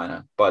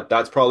Carolina. But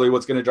that's probably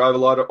what's going to drive a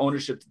lot of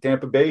ownership to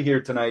Tampa Bay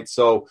here tonight.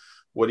 So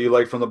what do you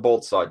like from the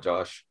Bolt side,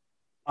 Josh?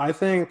 I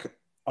think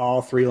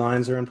all three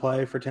lines are in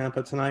play for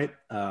Tampa tonight.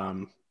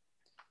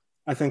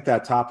 I think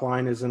that top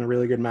line is in a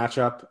really good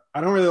matchup.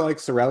 I don't really like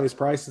Cirelli's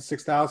price at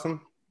 6,000,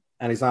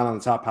 and he's not on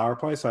the top power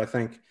play. So I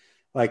think,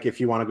 like, if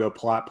you want to go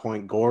Palat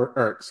Point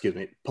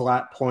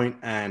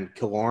and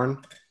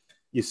Killorn,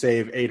 you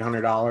save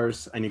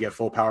 $800 and you get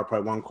full power play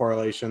one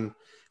correlation.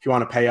 If you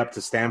want to pay up to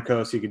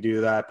Stamkos, you could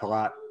do that.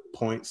 Palat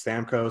Point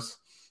Stamkos.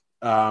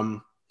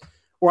 Well,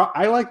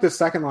 I like the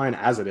second line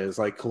as it is,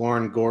 like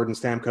Killorn, Gordon,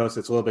 Stamkos.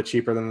 It's a little bit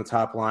cheaper than the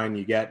top line.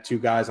 You get two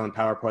guys on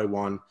power play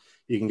one.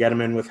 You can get them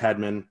in with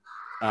Hedman.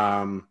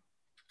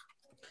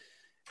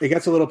 It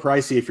gets a little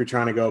pricey if you're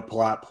trying to go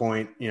Palat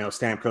Point,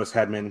 Stamkos,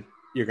 Hedman.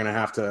 You're going to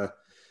have to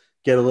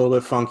get a little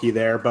bit funky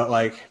there, but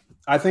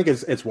I think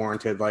it's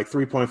warranted.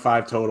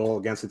 3.5 total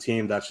against a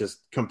team that's just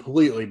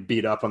completely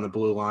beat up on the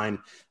blue line.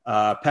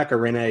 Pekka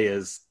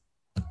Rinne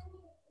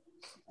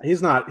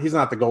he's not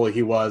the goalie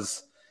he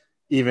was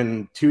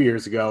even 2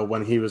 years ago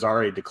when he was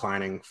already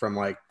declining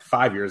from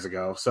 5 years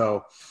ago.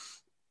 So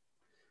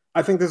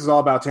I think this is all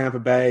about Tampa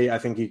Bay. I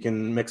think you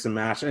can mix and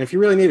match. And if you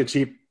really need a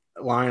cheap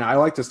line, I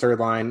like this third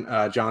line,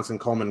 Johnson,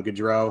 Coleman,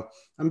 Gaudreau.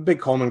 I'm a big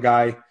Coleman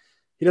guy.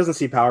 He doesn't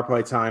see power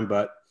play time,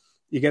 but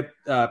you get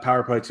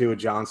power play 2 with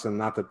Johnson.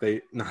 Not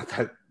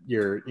that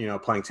you're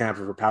playing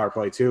Tampa for power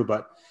play 2,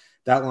 but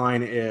that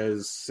line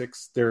is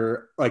 6.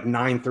 They're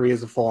 9-3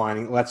 is a full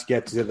line. Let's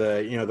get to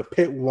the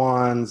Pitt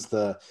ones,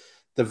 the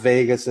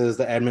Vegases,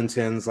 the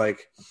Edmontons,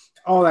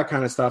 all that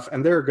kind of stuff.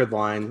 And they're a good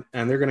line,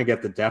 and they're going to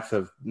get the depth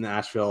of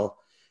Nashville,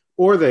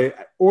 or they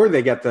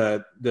get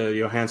the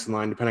Johansson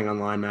line, depending on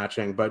line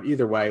matching. But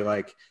either way,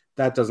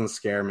 that doesn't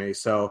scare me.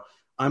 So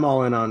I'm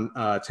all in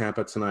on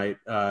Tampa tonight.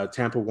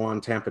 Tampa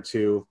 1, Tampa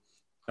 2,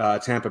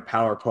 Tampa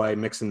power play,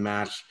 mix and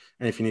match.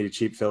 And if you need a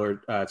cheap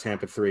filler,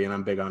 Tampa 3. And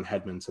I'm big on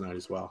Hedman tonight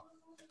as well.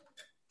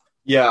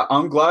 Yeah,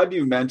 I'm glad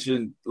you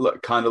mentioned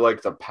kind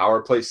of the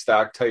power play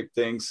stack type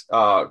things.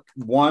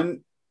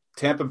 One,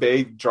 Tampa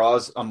Bay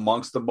draws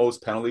amongst the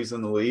most penalties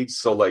in the league.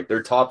 So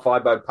they're top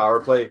 5 by power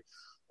play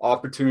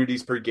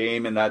opportunities per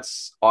game. And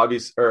that's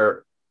obvious.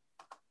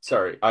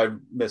 Sorry, I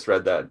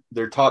misread that.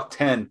 They're top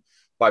 10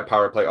 by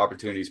power play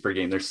opportunities per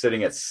game. They're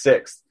sitting at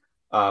 6th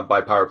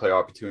by power play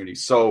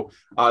opportunities. So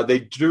they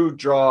do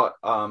draw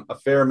a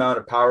fair amount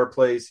of power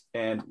plays.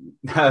 And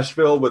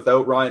Nashville,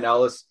 without Ryan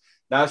Ellis,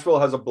 Nashville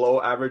has a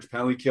below average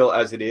penalty kill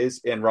as it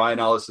is. And Ryan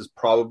Ellis is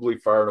probably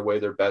far and away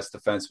their best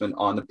defenseman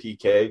on the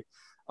PK.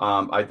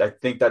 I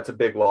think that's a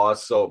big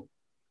loss. So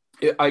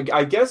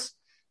I guess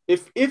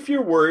if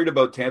you're worried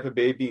about Tampa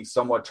Bay being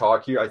somewhat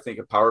chalky, I think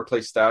a power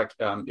play stack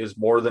is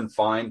more than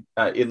fine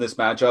in this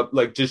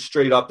matchup. Just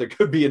straight up, there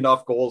could be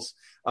enough goals,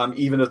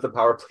 even if the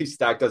power play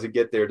stack doesn't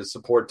get there to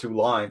support two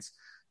lines.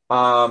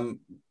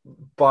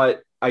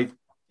 But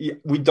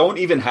we don't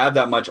even have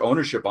that much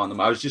ownership on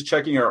them. I was just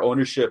checking our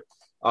ownership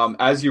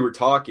as you were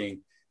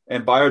talking.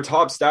 And by our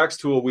top stacks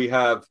tool, we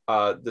have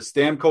the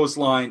Stamkos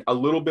line a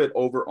little bit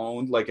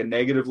over-owned, a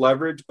negative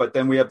leverage, but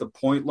then we have the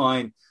point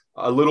line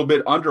a little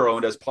bit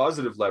under-owned as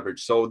positive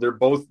leverage. So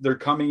they're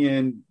coming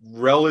in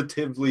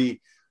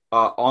relatively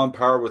on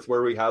par with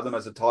where we have them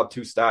as a top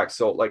 2 stack.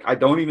 So I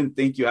don't even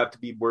think you have to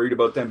be worried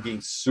about them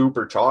being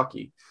super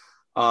chalky.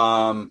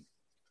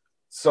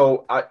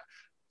 So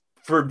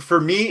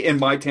for me in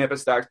my Tampa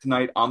stack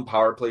tonight, I'm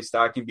power play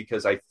stacking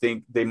because I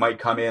think they might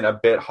come in a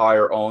bit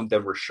higher owned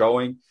than we're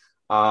showing.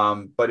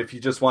 But if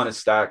you just want to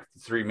stack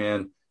the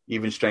 3-man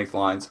even strength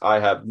lines, I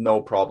have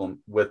no problem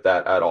with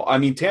that at all. I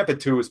mean, Tampa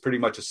 2 is pretty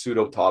much a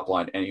pseudo top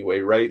line anyway,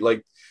 right?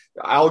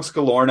 Alex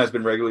Killorn has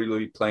been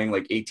regularly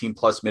playing 18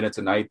 plus minutes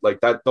a night.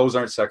 Those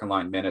aren't second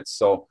line minutes.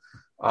 So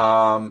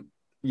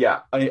yeah,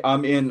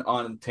 I'm in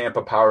on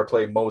Tampa power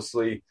play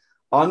mostly.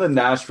 On the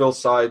Nashville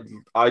side,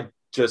 I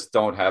just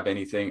don't have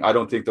anything. I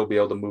don't think they'll be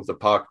able to move the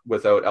puck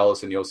without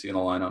Ellis and Josi in the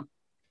lineup.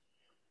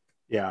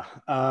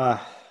 Yeah.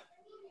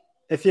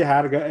 If you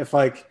had to go,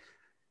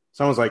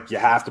 someone's you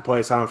have to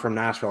play someone from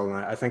Nashville,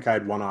 and I think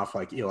I'd one off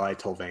Eli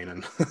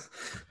Tolvanen.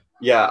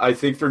 Yeah, I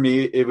think for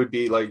me, it would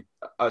be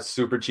a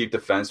super cheap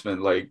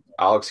defenseman like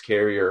Alex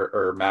Carrier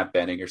or Matt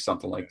Benning or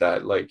something like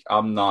that.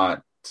 I'm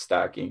not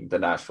stacking the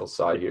Nashville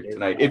side here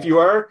tonight. If you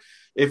are,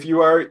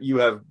 you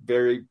have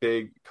very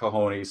big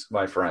cojones,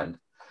 my friend.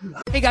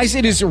 Hey guys,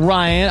 it is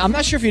Ryan. I'm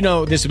not sure if you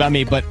know this about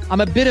me, but I'm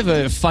a bit of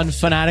a fun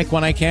fanatic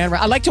when I can.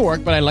 I like to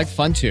work, but I like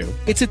fun too.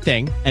 It's a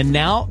thing. And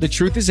now the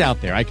truth is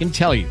out there. I can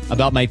tell you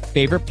about my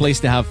favorite place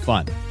to have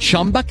fun.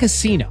 Chumba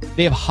Casino.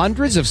 They have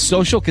hundreds of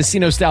social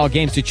casino style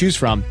games to choose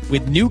from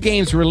with new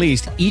games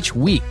released each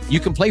week. You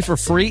can play for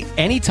free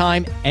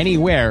anytime,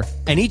 anywhere.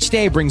 And each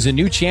day brings a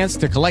new chance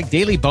to collect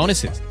daily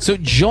bonuses. So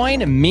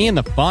join me in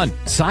the fun.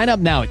 Sign up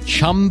now at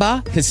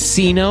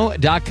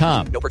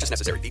ChumbaCasino.com. No purchase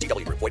necessary.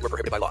 VGW Group. Void where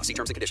prohibited by law. See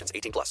terms and conditions.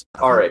 18+.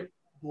 All right.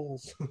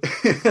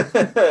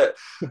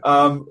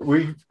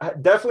 We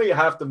definitely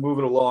have to move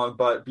it along.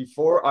 But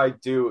before I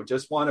do,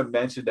 just want to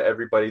mention to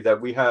everybody that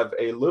we have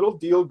a little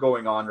deal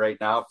going on right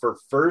now for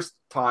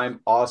first-time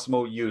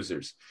Osmo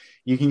users.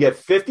 You can get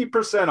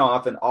 50%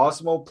 off an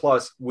Osmo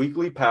Plus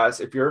weekly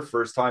pass if you're a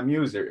first-time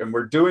user. And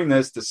we're doing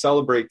this to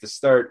celebrate the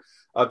start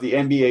of the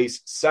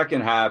NBA's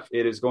second half.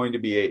 It is going to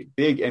be a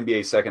big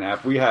NBA second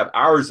half. We have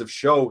hours of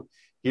show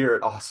here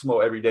at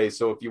Osmo every day.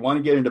 So if you want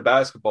to get into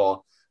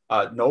basketball,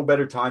 no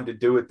better time to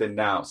do it than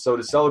now. So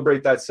to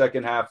celebrate that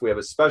second half, we have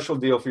a special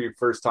deal for your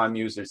first-time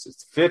users.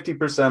 It's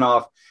 50%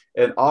 off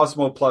an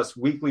Osmo Plus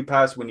weekly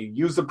pass when you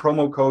use the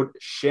promo code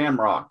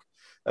SHAMROCK.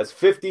 That's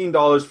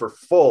 $15 for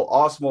full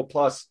Osmo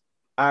Plus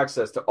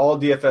access to all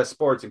DFS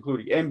sports,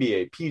 including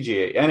NBA,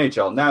 PGA,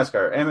 NHL,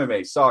 NASCAR,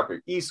 MMA,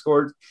 soccer,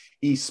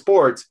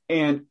 esports,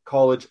 and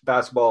college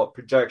basketball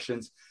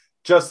projections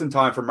just in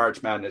time for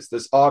March Madness.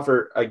 This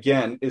offer,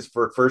 again, is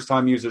for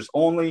first-time users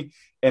only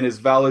and is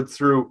valid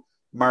through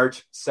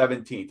March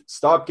 17th.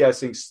 Stop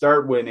guessing,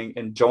 start winning,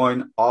 and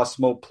join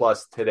Osmo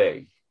Plus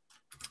today.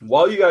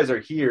 While you guys are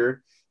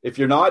here, if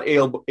you're not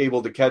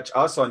able to catch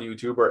us on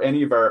YouTube or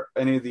any of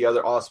the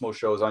other Osmo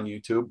shows on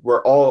YouTube,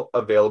 we're all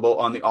available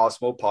on the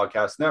Osmo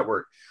Podcast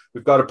Network.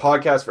 We've got a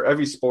podcast for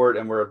every sport,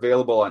 and we're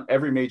available on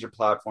every major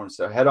platform.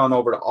 So head on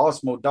over to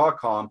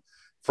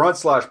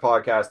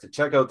osmo.com/podcast to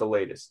check out the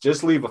latest.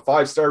 Just leave a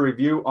 5-star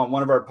review on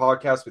one of our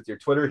podcasts with your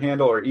Twitter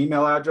handle or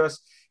email address,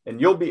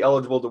 and you'll be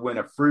eligible to win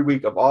a free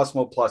week of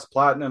Osmo Plus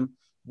Platinum.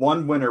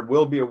 One winner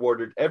will be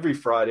awarded every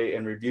Friday,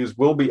 and reviews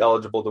will be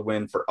eligible to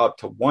win for up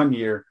to 1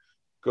 year.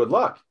 Good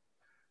luck.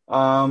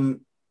 All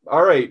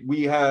right,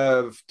 we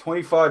have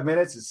 25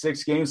 minutes and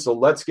 6 games, so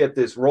let's get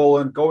this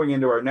rolling. Going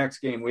into our next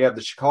game, we have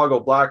the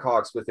Chicago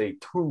Blackhawks with a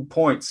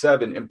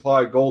 2.7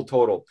 implied goal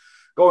total.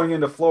 Going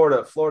into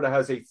Florida, Florida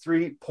has a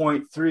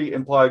 3.3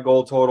 implied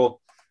goal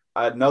total.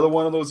 I had another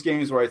one of those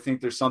games where I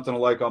think there's something to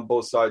like on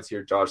both sides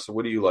here, Josh. So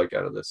what do you like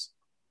out of this?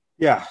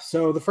 Yeah,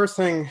 so the first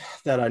thing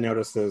that I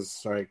noticed is,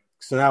 so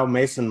now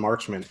Mason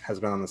Marchment has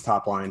been on this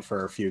top line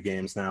for a few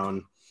games now,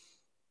 and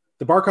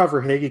the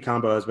Barkov-Verhaeghe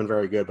combo has been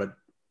very good, but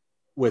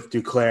with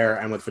Duclair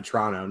and with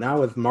Vetrano. Now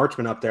with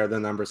Marchment up there, the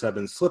numbers have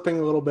been slipping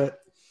a little bit.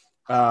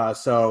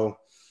 So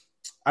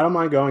I don't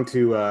mind going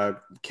to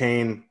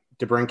Kane,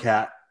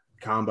 DeBrincat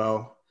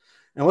combo.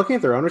 And looking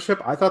at their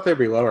ownership, I thought they'd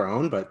be lower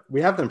owned, but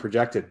we have them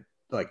projected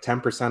like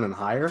 10% and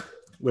higher,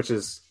 which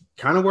is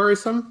kind of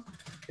worrisome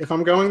if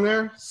I'm going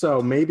there.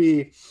 So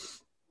maybe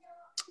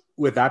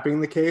with that being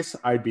the case,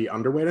 I'd be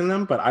underweighting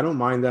them, but I don't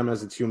mind them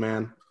as a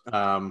two-man.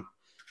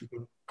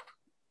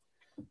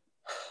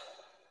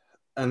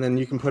 And then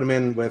you can put them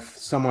in with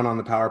someone on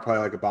the power play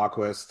like a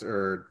Bachwist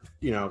or,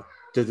 to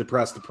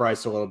depress the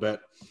price a little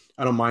bit.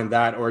 I don't mind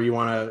that. Or if you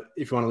want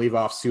to leave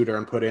off Suter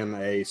and put in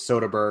a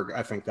Soderberg,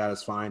 I think that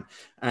is fine.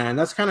 And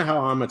that's kind of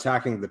how I'm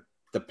attacking the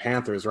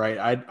Panthers,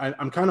 right?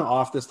 I'm kind of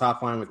off this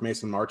top line with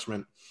Mason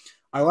Marchment.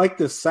 I like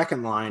this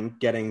second line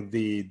getting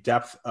the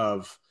depth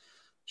of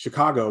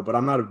Chicago, but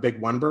I'm not a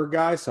big Wenberg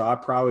guy. So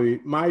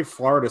my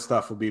Florida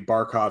stuff will be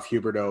Barkov,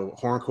 Huberdeau,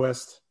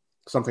 Hornquist,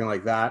 something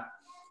like that.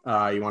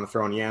 You want to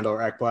throw in Yandel or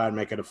Ekblad,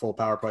 make it a full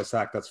power play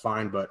sack, that's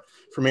fine. But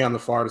for me on the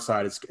Florida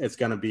side, it's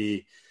going to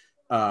be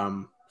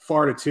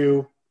Florida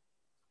 2.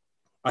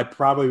 I'd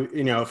probably,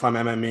 if I'm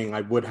MMing,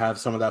 I would have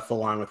some of that full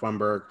line with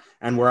Wenberg,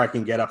 and where I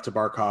can get up to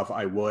Barkov,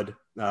 I would.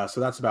 So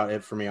that's about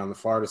it for me on the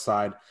Florida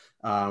side.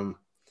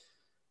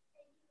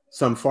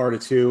 Some Florida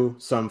 2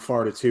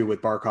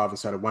 with Barkov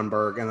instead of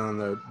Wenberg. And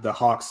on the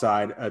Hawks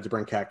side,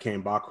 DeBrincat,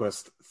 Kane,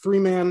 Bachwist.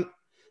 3-man,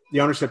 the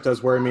ownership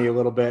does worry me a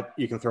little bit.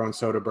 You can throw in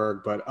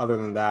Soderberg, but other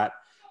than that,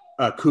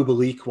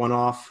 Kubalik went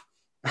off.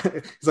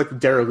 It's like the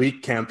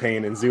Derelict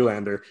campaign in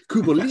Zoolander.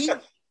 Kubalik.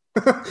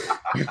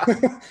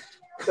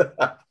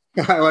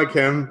 I like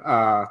him.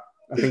 I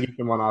think you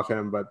can one off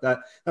him, but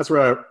that's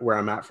where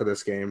I'm at for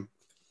this game.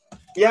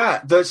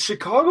 Yeah, the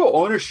Chicago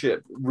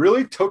ownership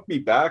really took me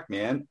back,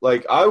 man.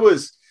 Like I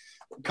was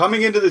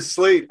coming into the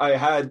slate, I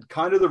had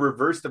kind of the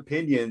reversed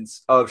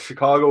opinions of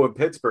Chicago and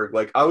Pittsburgh.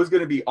 Like I was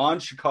going to be on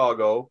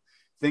Chicago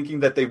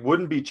thinking that they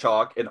wouldn't be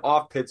chalk, and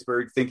off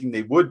Pittsburgh thinking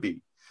they would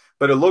be.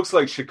 But it looks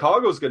like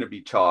Chicago's going to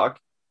be chalk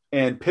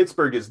and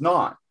Pittsburgh is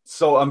not.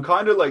 So I'm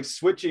kind of like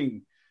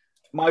switching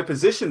my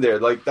position there.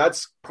 Like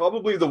that's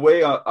probably the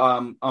way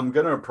I'm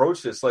going to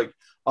approach this. Like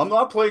I'm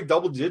not playing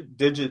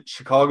double-digit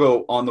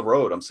Chicago on the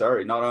road. I'm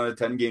sorry, not on a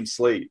 10-game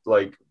slate.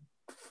 Like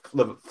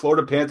the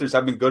Florida Panthers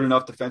have been good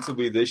enough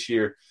defensively this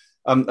year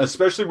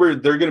especially where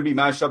they're going to be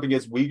matched up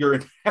against Uyghur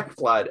and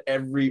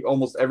Ekblad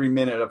almost every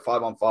minute of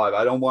 5-on-5.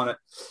 I don't want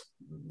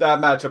that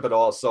matchup at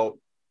all. So,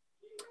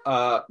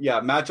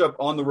 matchup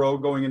on the road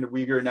going into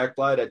Uyghur and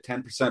Ekblad at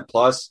 10%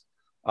 plus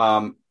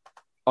on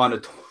a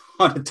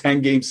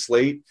 10-game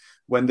slate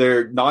when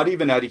they're not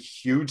even at a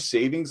huge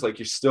savings. Like,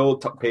 you're still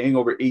paying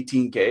over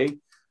 $18K.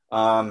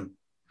 I'm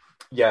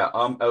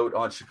out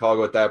on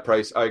Chicago at that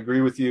price. I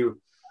agree with you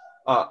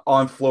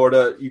on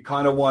Florida. You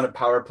kind of want a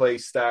power play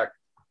stack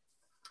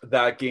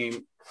that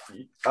game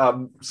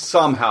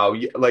somehow.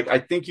 Like, I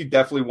think you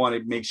definitely want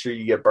to make sure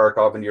you get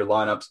Barkov into your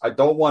lineups. I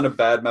don't want to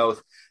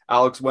badmouth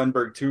Alex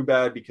Wenberg too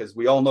bad, because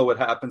we all know what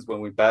happens when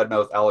we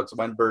badmouth Alex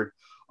Wenberg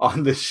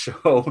on this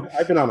show.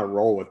 I've been on a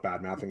roll with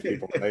bad-mouthing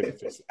people. They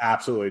just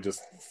absolutely just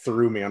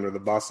threw me under the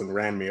bus and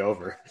ran me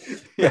over.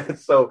 Yeah,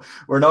 so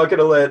we're not going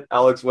to let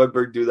Alex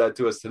Wenberg do that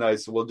to us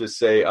tonight. So we'll just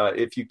say,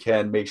 if you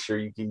can, make sure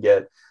you can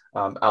get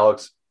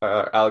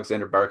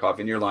Alexander Barkov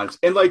in your lineups.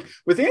 And like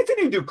with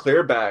Anthony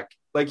Duclair back,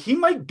 like he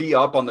might be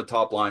up on the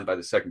top line by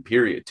the second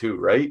period too,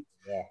 right?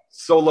 Yeah.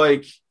 So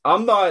like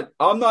I'm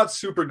not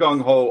super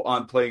gung ho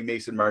on playing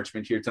Mason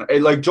Marchment here tonight.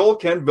 And like Joel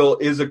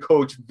Kenville is a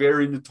coach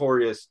very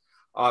notorious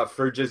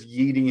for just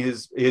yeeting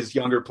his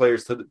younger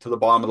players to the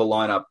bottom of the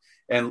lineup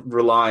and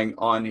relying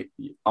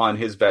on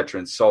his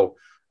veterans. So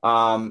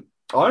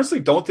honestly,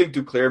 don't think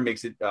Duclair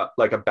makes it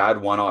like a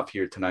bad one-off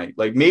here tonight.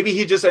 Like maybe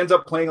he just ends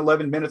up playing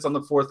 11 minutes on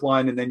the fourth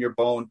line and then you're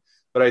boned.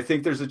 But I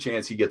think there's a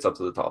chance he gets up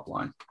to the top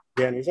line.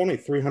 Yeah, and he's only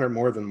 300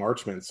 more than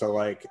Marchment. So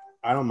like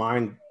I don't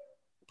mind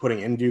putting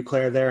in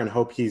Duclair there and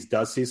hope he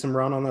does see some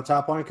run on the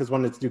top line, because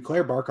when it's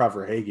Duclair, Barkov,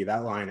 or Hagee,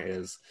 that line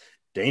is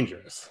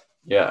dangerous.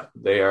 Yeah,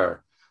 they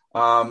are.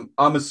 I'm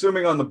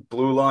assuming on the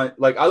blue line,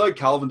 like I like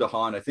Calvin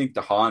DeHaan. I think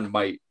DeHaan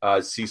might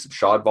see some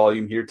shot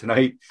volume here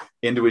tonight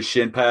into his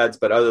shin pads,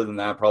 but other than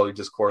that, probably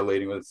just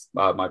correlating with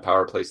my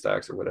power play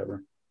stacks or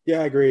whatever.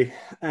 Yeah, I agree.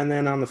 And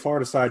then on the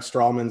Florida side,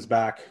 Strawman's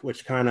back,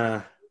 which kind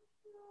of,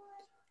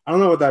 I don't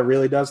know what that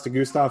really does to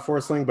Gustav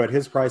Forsling, but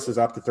his price is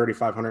up to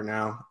 3,500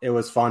 now. It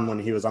was fun when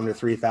he was under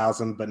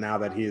 3,000, but now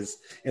that he's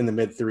in the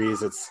mid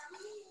threes, it's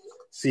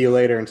see you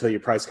later until your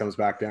price comes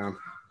back down.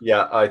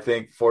 Yeah, I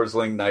think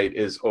Forsling night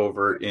is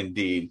over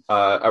indeed.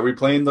 Are we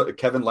playing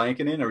Kevin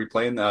Lankinen? Are we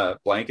playing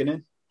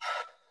Blankinen?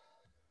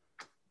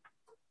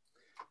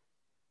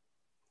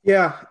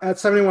 Yeah, at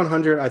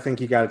 7,100, I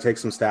think you got to take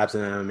some stabs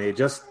in MMA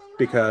just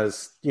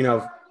because, you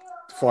know,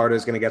 Florida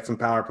is going to get some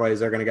power plays.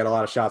 They're going to get a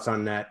lot of shots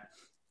on net.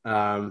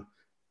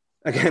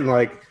 Again,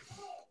 like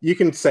you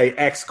can say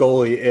X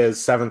goalie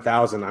is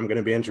 7,000. I'm going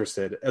to be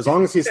interested as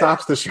long as he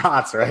stops the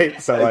shots, right?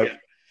 So like.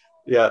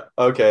 Yeah.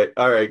 Okay.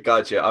 All right.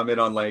 Gotcha. I'm in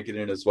on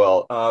Lankinen as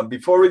well.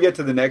 Before we get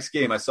to the next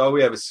game, I saw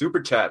we have a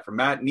super chat from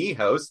Matt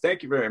Niehaus.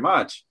 Thank you very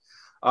much.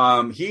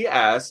 He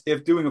asked,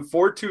 if doing a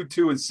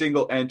 4-2-2 in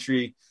single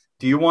entry,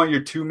 do you want your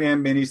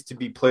two-man minis to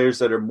be players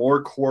that are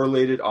more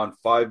correlated on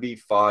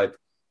 5v5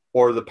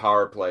 or the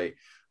power play?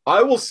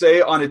 I will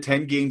say on a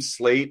 10-game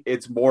slate,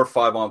 it's more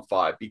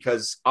 5-on-5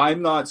 because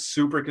I'm not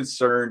super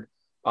concerned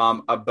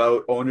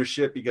about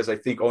ownership, because I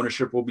think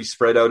ownership will be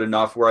spread out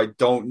enough where I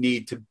don't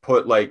need to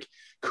put like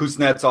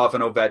Kuznetsov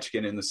and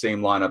Ovechkin in the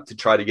same lineup to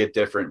try to get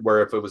different,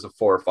 where if it was a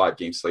 4 or 5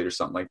 game slate or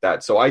something like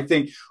that. So I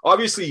think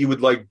obviously you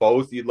would like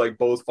both. You'd like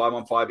both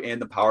 5-on-5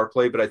 and the power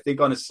play. But I think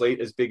on a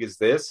slate as big as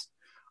this,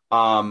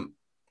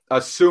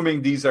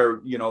 assuming these are,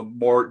 you know,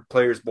 more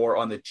players more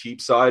on the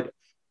cheap side,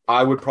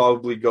 I would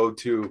probably go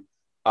to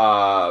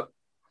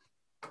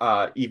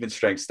even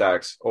strength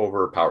stacks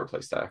over power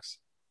play stacks.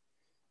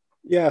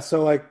 Yeah,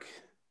 so like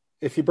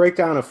if you break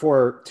down a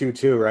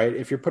 4-2-2, right,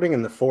 if you're putting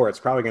in the 4, it's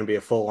probably going to be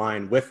a full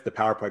line with the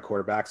power play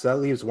quarterback. So that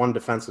leaves one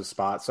defensive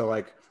spot. So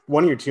like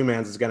one of your two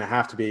mans is going to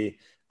have to be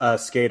a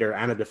skater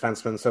and a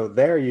defenseman. So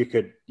there you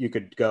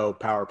could go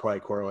power play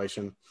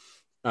correlation.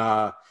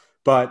 But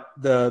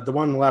the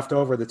one left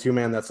over, the two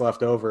man that's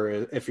left over,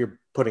 if you're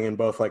putting in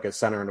both like a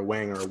center and a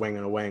wing or a wing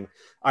and a wing,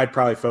 I'd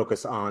probably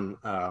focus on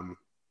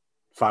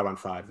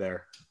 5-on-5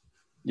 there.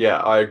 Yeah,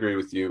 I agree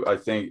with you. I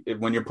think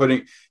when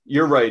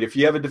you're right. If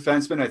you have a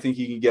defenseman, I think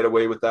you can get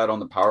away with that on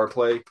the power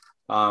play.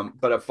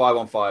 But at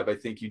 5-on-5, I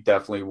think you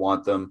definitely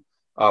want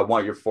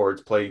your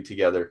forwards playing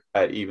together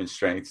at even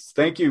strengths.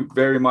 Thank you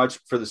very much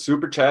for the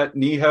super chat,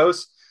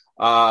 Niehaus.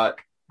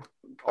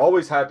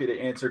 Always happy to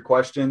answer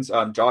questions.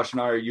 Josh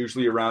and I are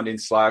usually around in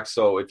Slack,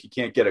 so if you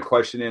can't get a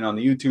question in on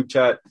the YouTube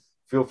chat,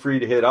 feel free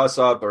to hit us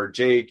up or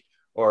Jake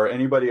or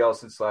anybody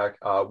else in Slack.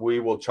 We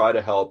will try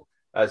to help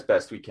as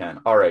best we can.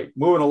 All right,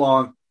 moving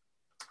along.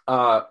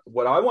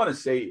 What I want to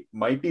say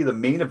might be the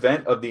main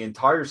event of the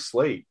entire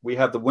slate. We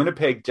have the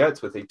Winnipeg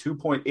Jets with a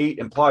 2.8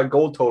 implied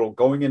goal total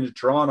going into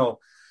Toronto.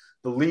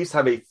 The Leafs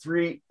have a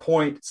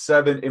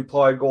 3.7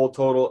 implied goal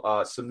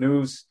total. Some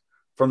news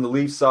from the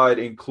Leafs side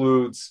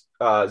includes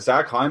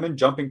Zach Hyman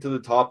jumping to the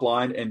top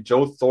line and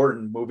Joe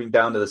Thornton moving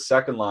down to the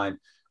second line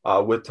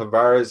with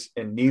Tavares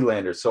and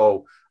Nylander.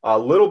 So a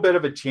little bit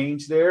of a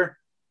change there.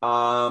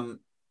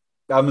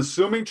 I'm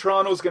assuming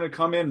Toronto's going to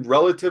come in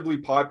relatively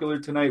popular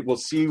tonight. We'll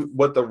see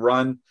what the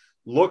run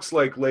looks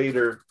like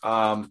later.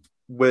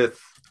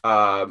 with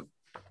Hyman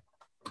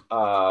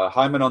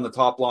on the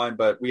top line,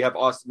 but we have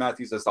Austin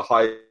Matthews as the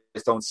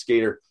highest owned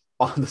skater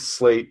on the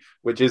slate,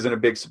 which isn't a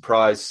big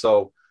surprise.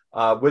 So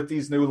with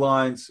these new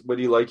lines, what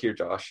do you like here,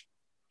 Josh?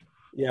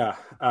 Yeah.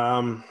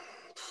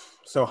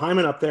 So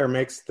Hyman up there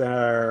makes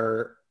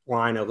their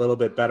line a little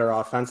bit better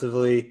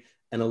offensively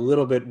and a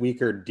little bit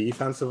weaker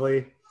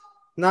defensively.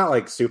 Not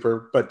like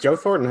super, but Joe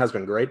Thornton has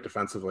been great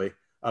defensively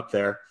up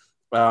there.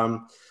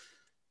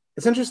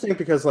 It's interesting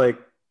because like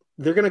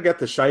they're going to get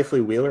the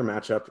Scheifele-Wheeler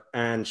matchup,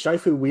 and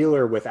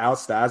Scheifele-Wheeler without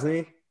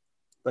Stasny,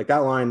 like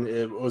that line,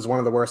 it was one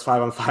of the worst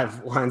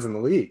 5-on-5 lines in the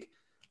league.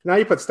 Now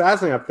you put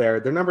Stasny up there,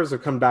 their numbers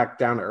have come back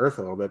down to earth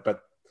a little bit,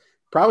 but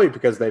probably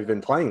because they've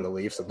been playing the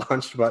Leafs a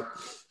bunch, but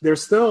they're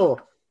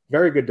still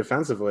very good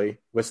defensively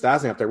with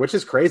Stasny up there, which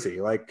is crazy.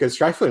 Like, because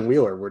Scheifele and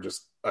Wheeler were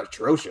just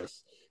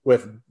atrocious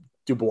with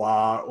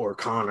Dubois or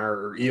Connor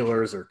or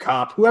Ehlers or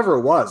Kopp, whoever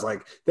it was.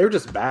 Like, they were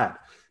just bad.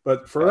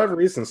 But for whatever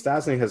reason,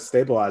 Stasny has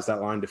stabilized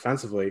that line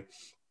defensively.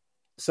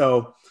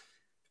 So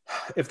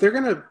if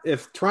Toronto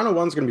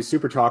 1's going to be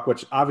super chalk,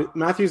 which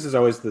Matthews is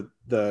always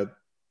the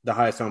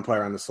highest owned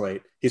player on the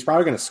slate, he's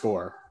probably going to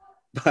score.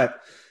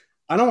 But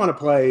I don't want to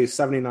play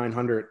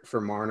 7,900 for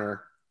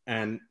Marner.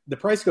 And the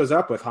price goes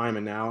up with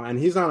Hyman now, and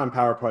he's not on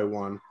power play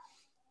 1.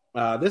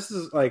 This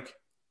is like,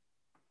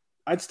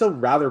 I'd still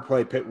rather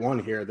play Pitt 1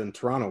 here than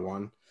Toronto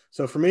 1.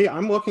 So for me,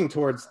 I'm looking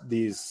towards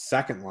these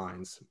second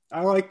lines.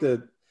 I like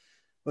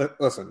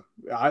listen,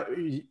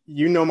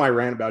 you know my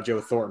rant about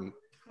Joe Thornton,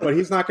 but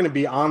he's not going to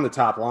be on the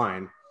top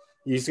line.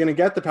 He's going to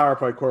get the power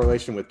play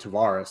correlation with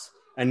Tavares.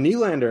 And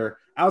Nylander,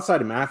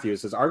 outside of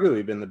Matthews, has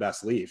arguably been the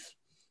best Leaf.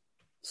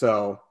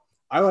 So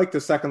I like the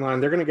second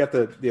line. They're going to get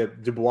the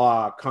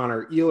Dubois,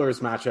 Connor,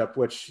 Ehlers matchup,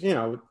 which,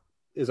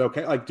 is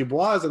okay. Like,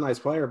 Dubois is a nice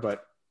player,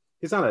 but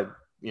he's not a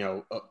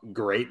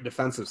great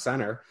defensive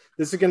center.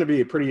 This is going to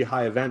be a pretty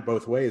high event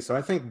both ways. So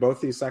I think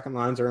both these second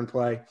lines are in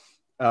play.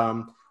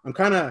 I'm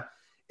kind of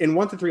in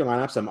 1 to 3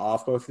 lineups. I'm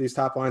off both of these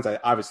top lines.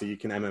 Obviously you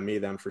can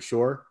MME them for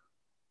sure.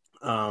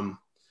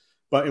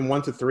 But in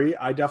 1 to 3,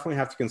 I definitely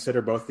have to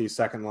consider both these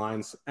second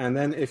lines. And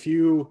then if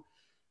you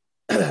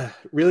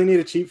really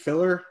need a cheap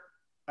filler,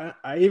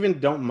 I even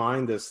don't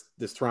mind this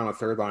Toronto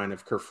third line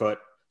of Kerfoot,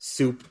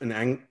 Soup,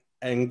 and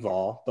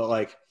Engvall, but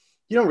like,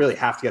 you don't really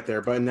have to get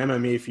there. But in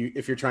MME,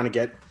 if you're trying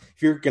to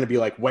if you're going to be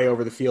like way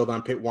over the field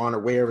on Pitt 1 or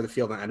way over the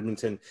field on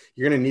Edmonton,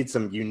 you're going to need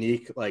some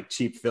unique, like,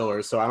 cheap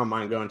fillers. So I don't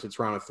mind going to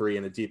Toronto 3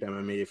 in a deep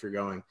MME if you're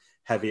going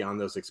heavy on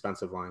those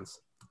expensive lines.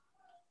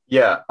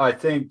 Yeah, I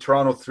think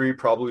Toronto 3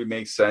 probably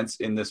makes sense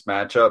in this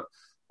matchup.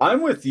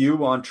 I'm with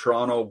you on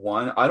Toronto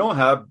 1. I don't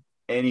have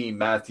any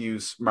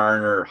Matthews,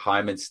 Marner,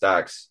 Hyman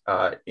stacks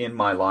in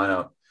my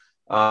lineup.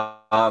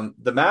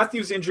 The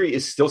Matthews injury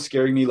is still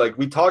scaring me. Like,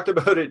 we talked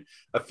about it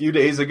a few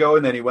days ago,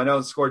 and then he went out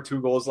and scored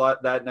 2 goals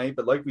that night.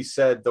 But like we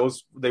said,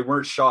 they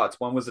weren't shots.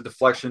 One was a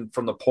deflection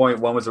from the point.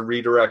 One was a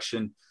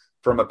redirection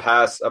from a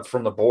pass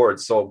from the board.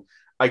 So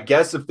I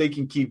guess if they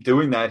can keep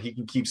doing that, he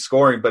can keep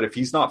scoring. But if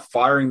he's not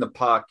firing the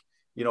puck,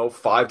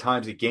 5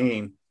 times a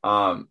game,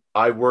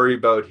 I worry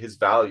about his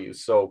value.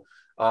 So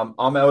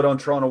I'm out on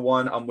Toronto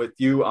 1. I'm with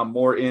you. I'm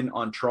more in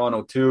on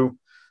Toronto 2.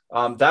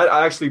 That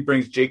actually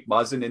brings Jake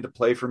Muzzin into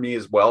play for me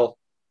as well.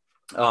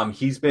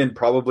 He's been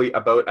probably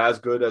about as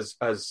good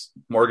as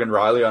Morgan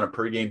Riley on a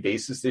per game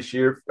basis this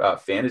year,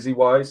 fantasy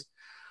wise.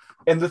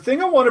 And the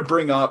thing I want to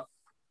bring up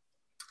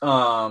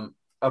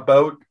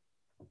about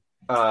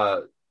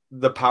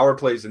the power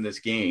plays in this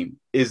game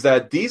is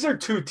that these are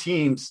 2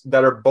 teams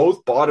that are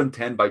both bottom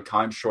 10 by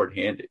time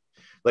shorthanded.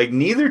 Like,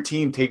 neither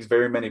team takes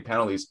very many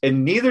penalties,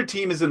 and neither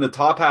team is in the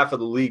top half of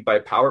the league by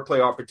power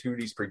play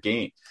opportunities per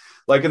game.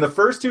 Like, in the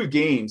first 2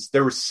 games,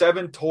 there were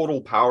 7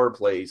 total power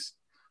plays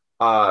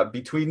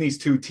between these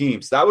 2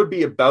 teams. That would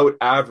be about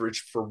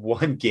average for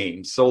 1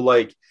 game. So,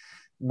 like,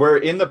 where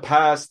in the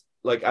past,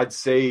 like, I'd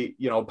say,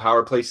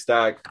 power play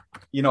stack,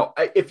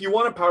 if you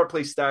want a power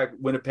play stack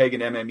Winnipeg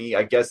and MME,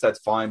 I guess that's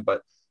fine.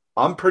 But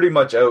I'm pretty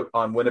much out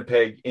on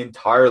Winnipeg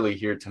entirely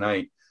here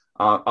tonight.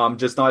 I'm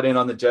just not in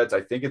on the Jets.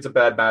 I think it's a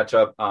bad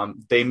matchup.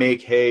 They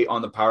make hay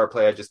on the power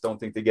play. I just don't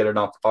think they get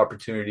enough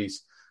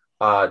opportunities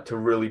to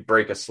really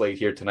break a slate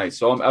here tonight.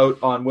 So I'm out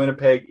on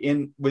Winnipeg,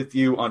 in with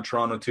you on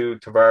Toronto 2,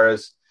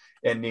 Tavares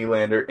and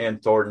Nylander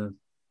and Thornton.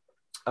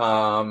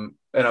 And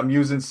I'm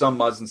using some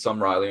Muzz and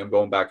some Riley. I'm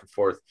going back and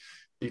forth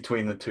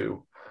between the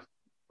 2.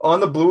 On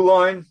the blue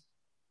line,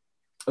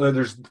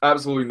 there's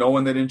absolutely no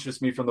one that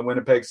interests me from the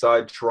Winnipeg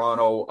side.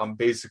 Toronto, I'm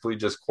basically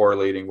just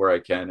correlating where I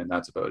can, and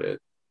that's about it.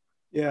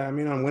 Yeah, I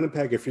mean, on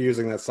Winnipeg, if you're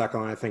using that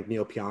second line, I think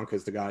Neil Pionka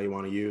is the guy you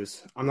want to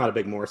use. I'm not a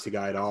big Morrissey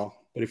guy at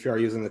all, but if you are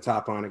using the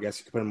top line, I guess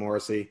you could put in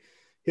Morrissey.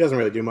 He doesn't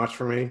really do much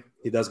for me.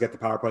 He does get the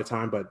power play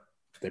time, but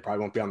they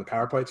probably won't be on the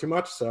power play too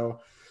much. So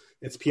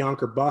it's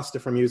Pionka or bust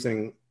if I'm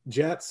using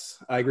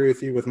Jets. I agree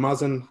with you with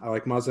Muzzin. I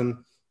like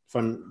Muzzin. If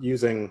I'm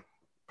using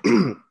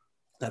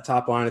that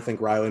top line, I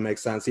think Riley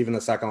makes sense. Even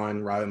the second line,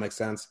 Riley makes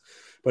sense.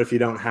 But if you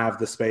don't have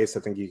the space,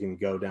 I think you can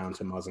go down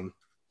to Muzzin.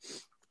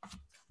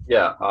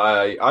 Yeah,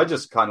 I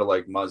just kind of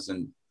like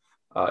Muzzin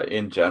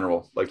in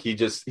general. Like he's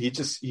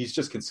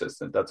just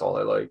consistent. That's all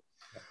I like.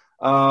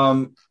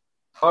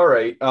 All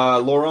right.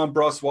 Laurent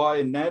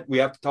Brossoit in net. We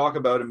have to talk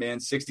about him, man.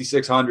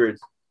 6,600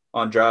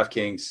 on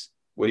DraftKings.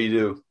 What do you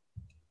do?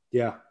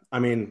 Yeah. I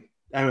mean,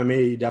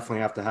 MMA, you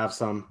definitely have to have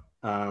some.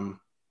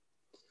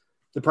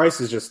 The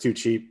price is just too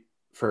cheap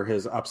for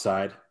his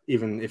upside.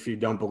 Even if you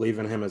don't believe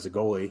in him as a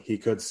goalie, he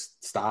could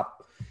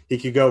stop. He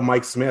could go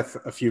Mike Smith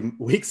a few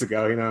weeks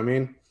ago. You know what I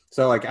mean?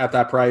 So like at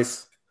that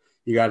price,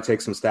 you got to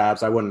take some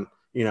stabs. I wouldn't,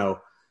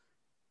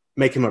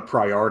 make him a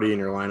priority in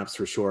your lineups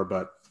for sure,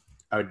 but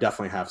I would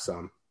definitely have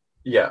some.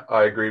 Yeah,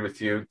 I agree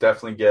with you.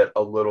 Definitely get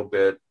a little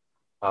bit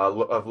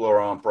of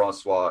Laurent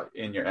Brossoit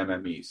in your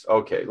MMEs.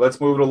 Okay, let's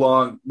move it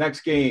along.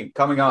 Next game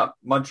coming up.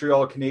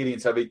 Montreal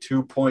Canadiens have a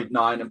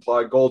 2.9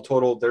 implied goal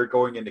total. They're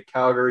going into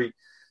Calgary.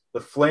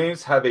 The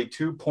Flames have a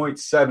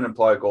 2.7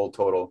 implied goal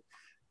total.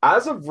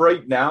 As of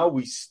right now,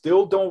 we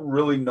still don't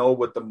really know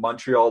what the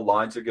Montreal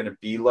lines are going to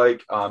be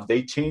like.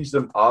 They changed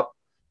them up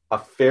a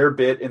fair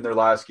bit in their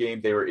last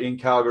game. They were in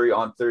Calgary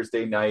on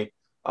Thursday night.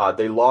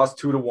 They lost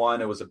 2-1.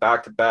 It was a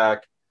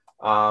back-to-back.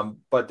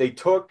 But they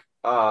took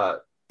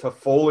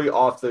Toffoli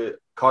off the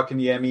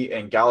Kotkaniemi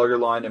and Gallagher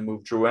line and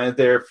moved Drouin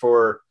there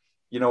for,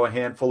 a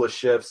handful of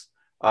shifts.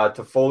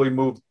 Toffoli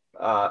moved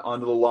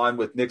onto the line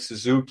with Nick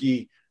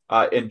Suzuki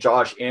and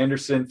Josh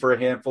Anderson for a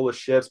handful of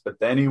shifts, but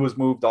then he was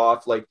moved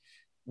off. Like,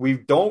 we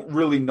don't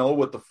really know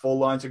what the full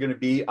lines are going to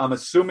be. I'm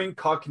assuming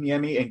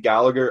Kotkaniemi and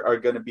Gallagher are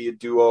going to be a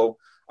duo.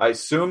 I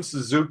assume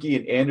Suzuki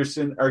and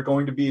Anderson are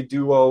going to be a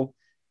duo,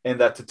 and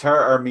that Tatar,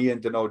 Armia,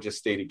 and Danault just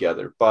stay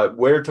together. But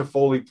where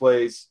Toffoli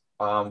plays,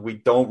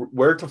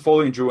 where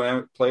Toffoli and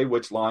Drouin play,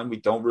 which line, we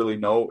don't really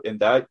know, and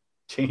that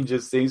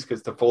changes things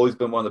because Toffoli's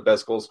been one of the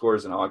best goal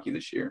scorers in hockey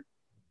this year.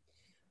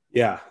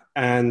 Yeah,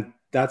 and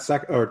that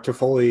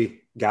Toffoli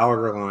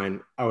Gallagher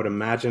line, I would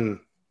imagine.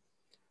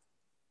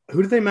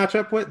 Who did they match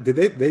up with? Did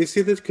they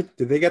see this? Did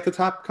they get the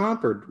top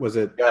comp, or was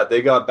it? Yeah,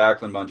 they got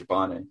Backlund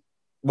Mangiapane.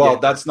 Well,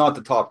 that's not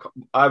the top.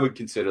 I would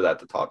consider that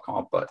the top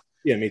comp, but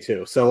yeah, me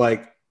too. So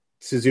like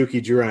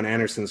Suzuki, Drouin,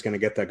 Anderson is going to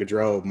get that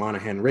Gaudreau,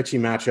 Monahan, Ritchie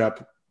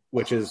matchup,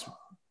 which is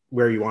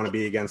where you want to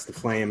be against the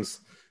Flames.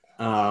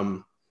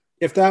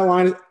 If that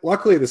line,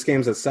 luckily this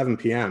game's at 7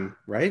 p.m.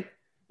 right?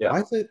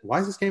 Yeah. Why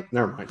is this game?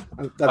 Never mind.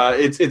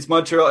 It's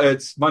Montreal.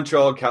 It's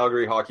Montreal,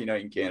 Calgary hockey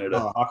night in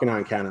Canada. Hockey night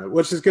in Canada,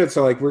 which is good.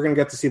 So like we're gonna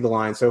get to see the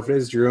line. So if it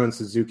is Drouin,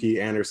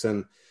 Suzuki,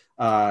 Anderson,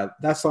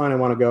 that's the line I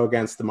want to go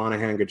against the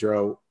Monahan,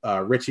 Gaudreau,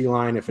 Ritchie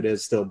line. If it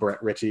is still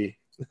Brett Ritchie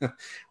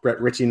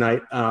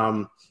night.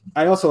 I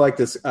also like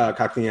this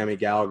Kotkaniemi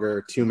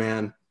Gallagher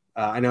 2-man.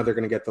 I know they're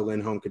going to get the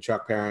Lindholm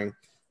Kachuk pairing,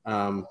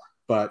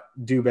 but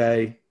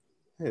Dubé,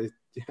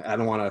 I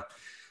don't want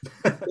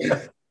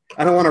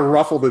to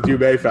ruffle the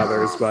Dubé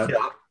feathers, but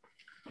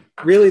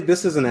really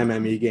this is an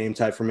MME game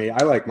type for me.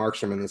 I like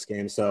Markstrom in this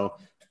game. So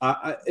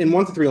in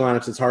 1 to 3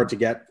 lineups, it's hard to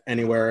get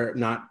anywhere,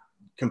 not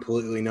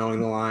completely knowing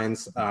the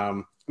lines.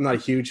 I'm not a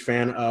huge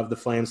fan of the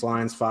Flames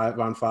lines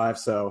 5-on-5.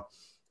 So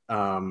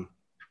I'm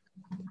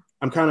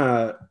kind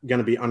of going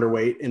to be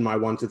underweight in my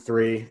 1 to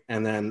 3,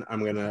 and then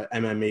I'm going to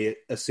MME,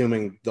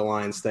 assuming the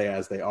lines stay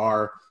as they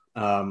are.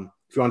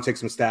 If you want to take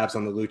some stabs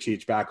on the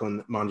Lucic,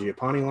 Backlund,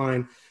 Mangiapane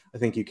line, I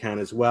think you can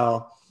as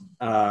well.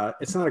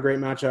 It's not a great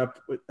matchup,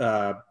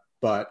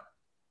 but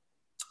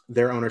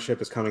their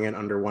ownership is coming in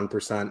under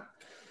 1%.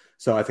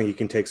 So I think you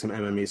can take some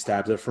MME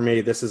stabs. But for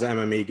me, this is an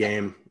MME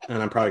game,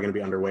 and I'm probably going to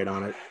be underweight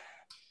on it.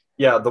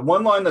 Yeah, the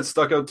one line that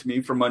stuck out to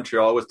me from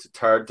Montreal was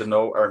Tatar,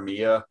 Danault,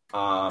 Armia.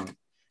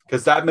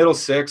 Because that middle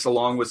six,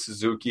 along with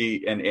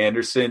Suzuki and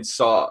Anderson,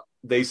 saw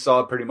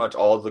pretty much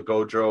all of the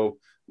Gaudreau,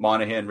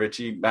 Monahan,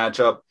 Ritchie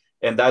matchup.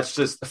 And that's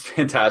just a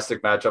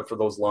fantastic matchup for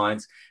those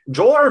lines.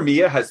 Joel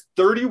Armia has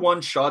 31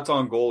 shots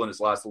on goal in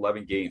his last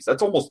 11 games.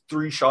 That's almost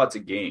 3 shots a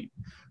game.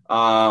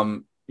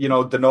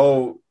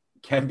 Danault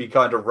can be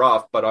kind of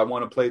rough, but I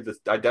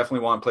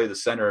definitely want to play the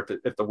center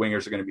if the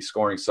wingers are going to be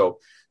scoring. So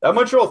that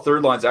Montreal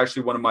third line is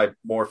actually one of my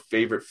more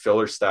favorite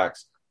filler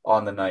stacks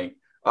on the night.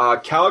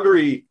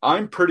 Calgary,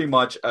 I'm pretty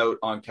much out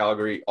on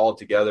Calgary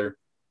altogether.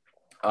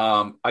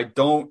 I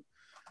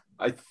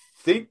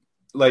think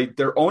like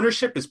their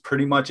ownership is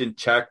pretty much in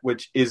check,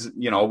 which is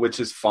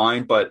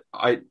fine, but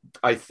I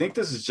think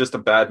this is just a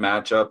bad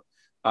matchup.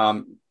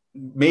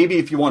 Maybe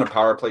if you want a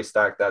power play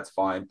stack, that's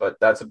fine, but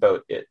that's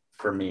about it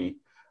for me.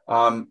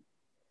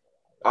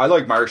 I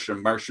like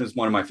Markstrom. Markstrom is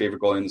one of my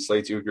favorite goalies in the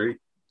slate. Do you agree?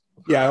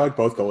 Yeah, I like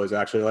both goalies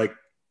actually. Like,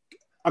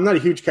 I'm not a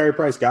huge carry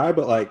price guy,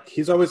 but like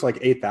he's always like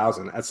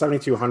 8,000 at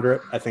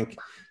 7,200. I think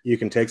you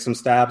can take some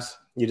stabs.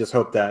 You just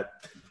hope that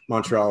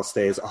Montreal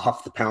stays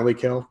off the penalty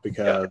kill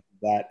because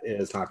that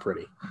is not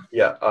pretty.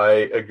 Yeah,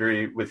 I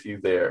agree with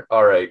you there.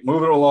 All right,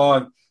 moving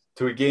along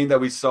to a game that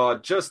we saw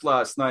just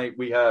last night.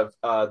 We have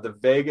the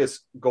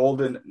Vegas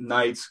Golden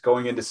Knights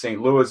going into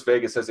St. Louis.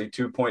 Vegas has a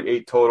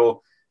 2.8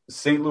 total. The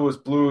St. Louis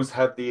Blues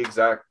have the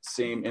exact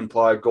same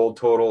implied goal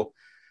total.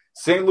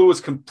 St. Louis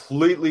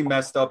completely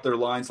messed up their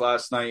lines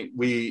last night.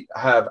 We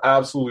have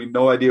absolutely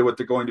no idea what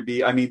they're going to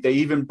be. I mean, they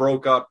even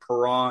broke up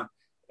Shen.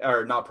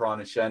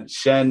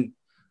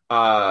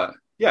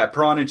 Yeah,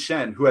 Perron and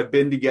Shen, who had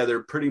been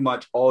together pretty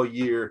much all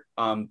year.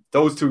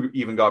 Those two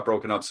even got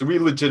broken up. So we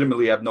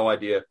legitimately have no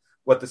idea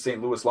what the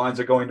St. Louis lines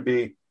are going to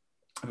be.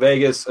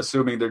 Vegas,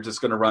 assuming they're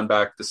just going to run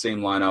back the same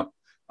lineup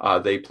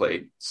they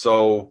played.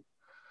 So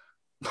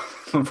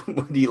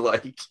what do you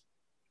like?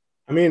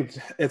 I mean,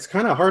 it's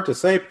kind of hard to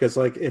say because,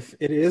 like, if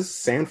it is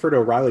Sanford,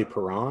 O'Reilly,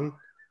 Perron,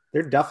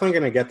 they're definitely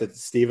going to get the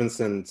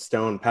Stevenson,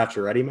 Stone,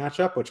 Pacioretty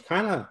matchup, which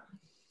kind of,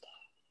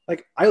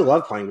 like, I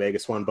love playing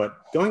Vegas one, but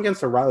going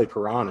against O'Reilly,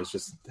 Perron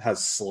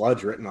has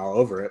sludge written all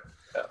over it.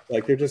 Yeah.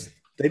 Like, they just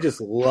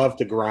love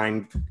to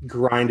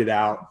grind it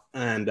out.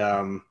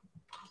 And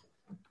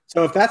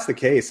so if that's the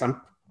case,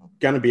 I'm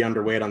going to be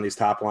underweight on these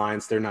top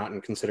lines. They're not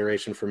in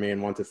consideration for me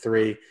in 1 to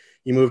 3.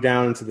 You move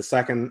down into the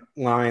second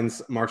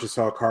lines,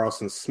 Marchessault,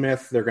 Carlson,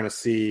 Smith. They're going to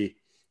see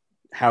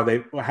how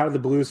the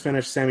Blues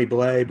finish. Sammy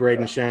Blais,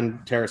 Braden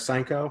Shen,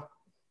 Tarasenko.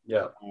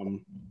 Yeah.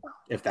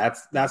 If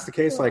that's the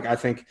case, like, I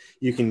think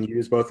you can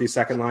use both these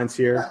second lines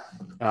here.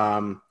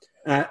 And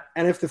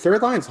if the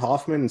third line's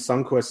Hoffman,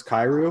 Sundqvist,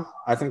 Kyrou,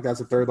 I think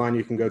that's a third line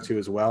you can go to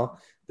as well.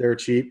 They're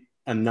cheap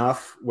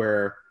enough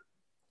where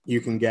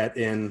you can get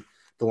in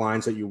the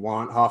lines that you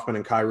want. Hoffman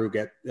and Kyrou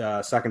get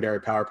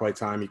secondary power play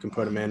time. You can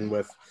put them in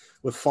with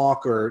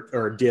Falk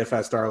or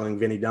DFS darling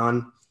Vinny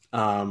Dunn.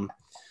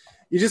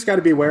 You just got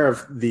to be aware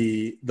of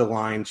the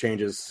line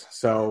changes.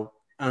 So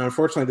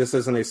unfortunately, this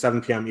isn't a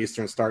 7 p.m.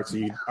 Eastern start, so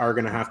you are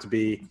going to have to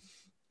be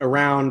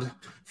around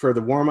for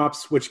the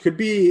warm-ups, which could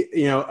be,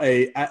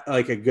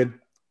 a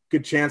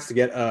good chance to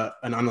get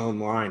an unknown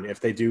line if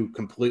they do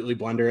completely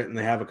blender it and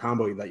they have a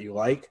combo that you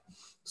like.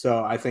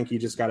 So I think you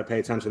just got to pay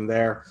attention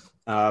there.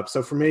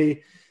 So for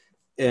me,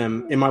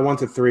 in my 1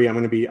 to 3, I'm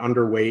going to be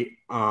underweight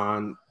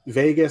on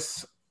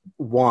Vegas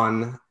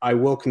 1. I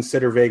will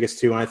consider Vegas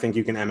 2, and I think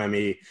you can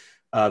MME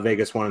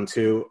Vegas 1 and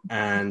 2.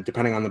 And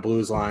depending on the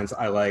Blues lines,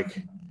 I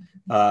like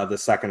the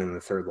second and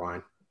the third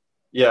line.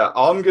 Yeah,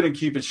 I'm going to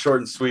keep it short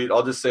and sweet.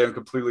 I'll just say I'm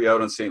completely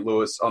out on St.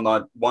 Louis. I'm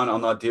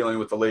not dealing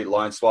with the late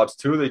line swaps.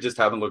 2, they just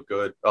haven't looked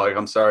good. Like,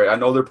 I'm sorry. I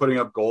know they're putting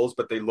up goals,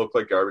 but they look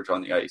like garbage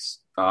on the ice.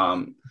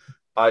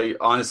 I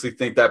honestly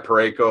think that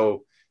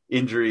Parayko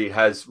injury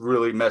has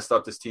really messed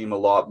up this team a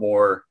lot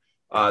more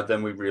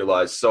than we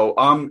realized. So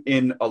I'm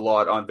in a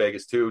lot on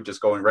Vegas too,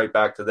 just going right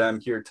back to them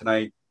here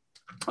tonight.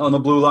 On the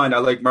blue line, I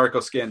like Marco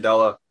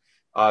Scandella,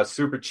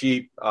 super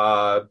cheap,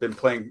 been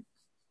played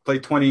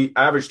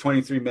average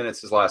 23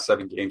 minutes his last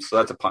 7 games. So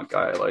that's a punt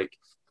guy I like.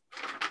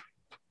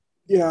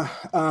 Yeah.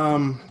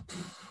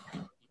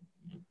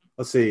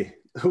 Let's see.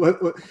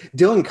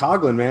 Dylan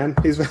Coughlin, man.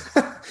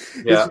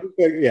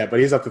 But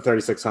he's up to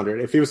 3,600.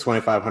 If he was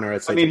 2,500,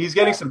 I'd say. I mean, he's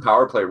getting some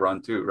power play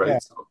run too,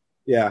 right?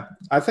 Yeah.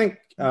 I think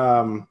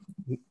Braden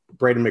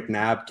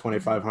McNabb,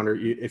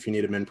 2,500. If you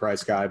need a min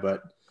price guy,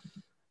 but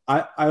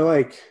I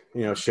like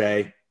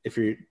Shea if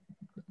you're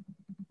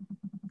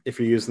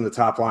using the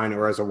top line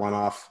or as a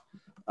one-off.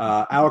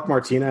 Alec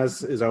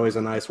Martinez is always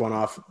a nice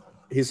one-off.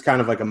 He's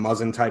kind of like a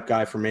Muzzin type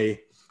guy for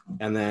me,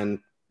 and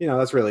then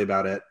that's really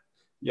about it.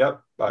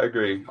 Yep, I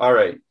agree. All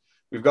right.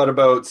 We've got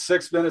about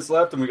 6 minutes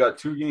left, and we got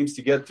 2 games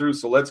to get through,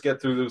 so let's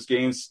get through those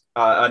games.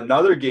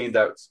 Another game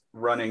that's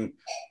running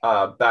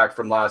back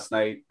from last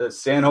night,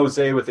 San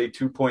Jose with a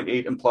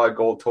 2.8 implied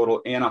goal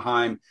total,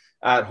 Anaheim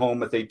at home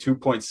with a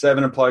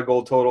 2.7 implied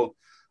goal total.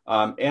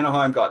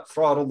 Anaheim got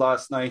throttled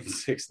last night,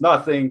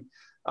 6-0.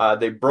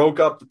 They broke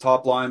up the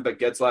top line, but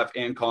Getzlaf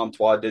and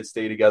Comtois did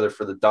stay together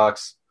for the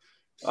Ducks.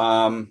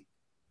 I'm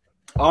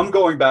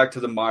going back to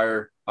the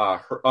Meyer.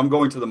 I'm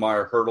going to the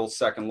Meyer Hurdle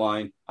second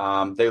line.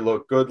 They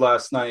looked good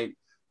last night.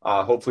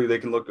 Hopefully they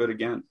can look good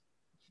again.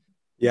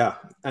 Yeah,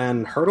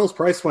 and Hurdle's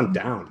price went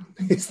down.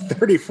 He's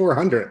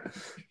 3,400.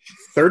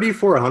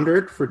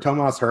 3,400 for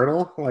Tomas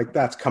Hurdle? Like,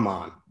 come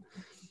on.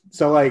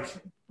 So, like,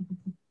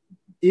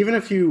 even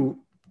if you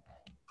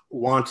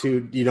don't want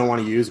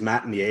to use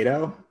Matt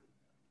Nieto,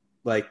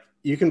 like,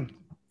 you can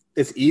 –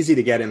 it's easy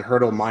to get in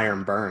Hurdle, Meyer,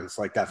 and Burns,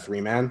 like that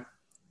 3-man.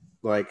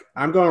 Like,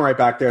 I'm going right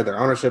back there. Their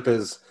ownership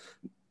is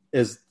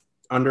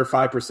under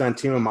 5%.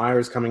 Timo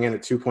Meyer's coming in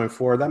at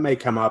 2.4. That may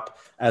come up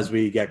as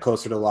we get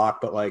closer to lock,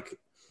 but like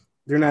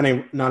they're not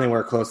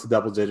anywhere close to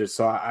double digits.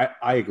 So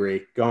I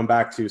agree. Going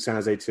back to San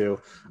Jose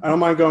 2. I don't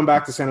mind going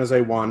back to San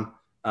Jose 1.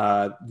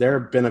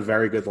 They've been a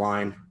very good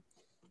line.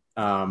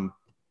 They're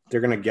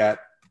going to get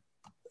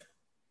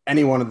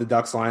any one of the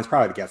Ducks lines,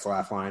 probably the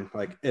Getzlaf line.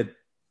 Like, it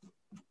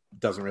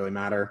doesn't really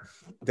matter.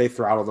 They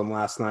throttled them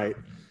last night.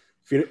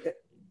 San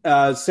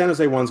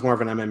Jose 1's more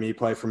of an MME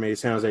play for me.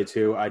 San Jose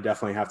 2, I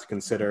definitely have to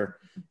consider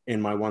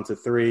in my 1 to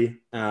 3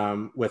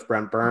 with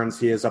Brent Burns.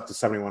 He is up to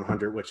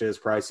 7,100, which is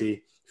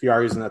pricey. If you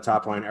are using that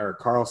top line, Erik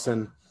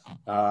Karlsson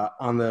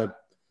on the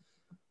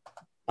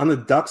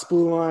Ducks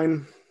blue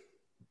line,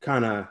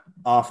 kind of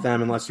off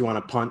them unless you want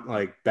to punt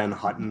like Ben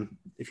Hutton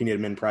if you need a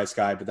min price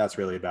guy, but that's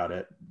really about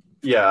it.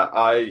 Yeah,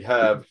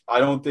 I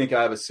don't think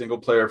I have a single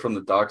player from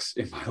the Ducks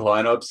in my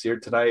lineups here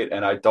tonight,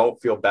 and I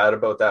don't feel bad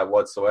about that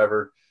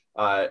whatsoever.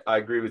 I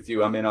agree with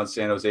you. I'm in on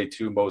San Jose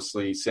 2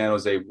 mostly. San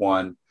Jose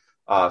 1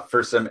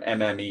 for some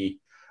MME.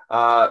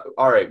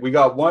 All right, we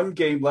got one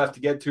game left to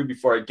get to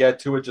before I get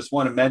to it. Just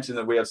want to mention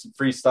that we have some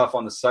free stuff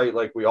on the site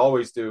like we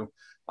always do.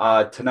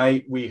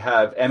 Tonight we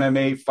have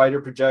MMA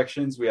fighter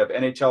projections, we have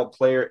NHL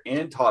player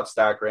and top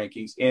stack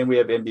rankings, and we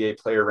have NBA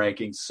player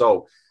rankings.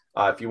 So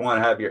if you want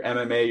to have your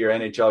MMA, your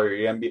NHL, or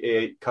your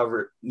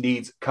NBA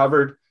needs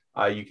covered,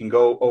 you can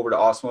go over to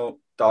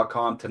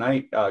Osmo.com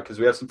tonight because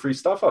we have some free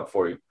stuff up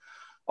for you.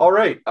 All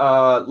right,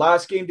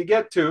 last game to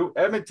get to.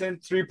 Edmonton,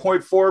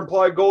 3.4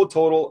 implied goal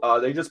total.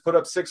 They just put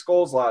up 6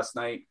 goals last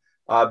night,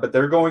 but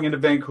they're going into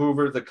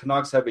Vancouver. The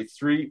Canucks have a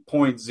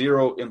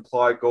 3.0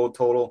 implied goal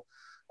total.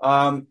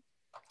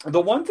 The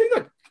one thing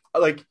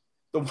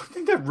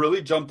that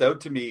really jumped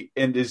out to me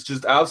and is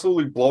just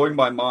absolutely blowing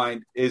my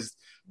mind is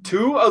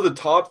 2 of the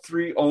top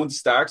 3 owned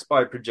stacks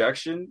by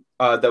projection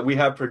that we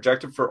have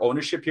projected for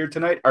ownership here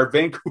tonight are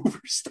Vancouver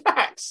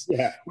stacks.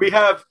 Yeah. We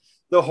have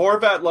the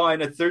Horvat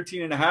line at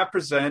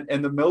 13.5%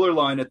 and the Miller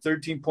line at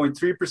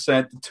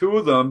 13.3%. The 2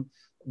 of them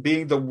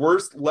being the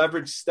worst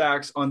leverage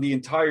stacks on the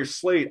entire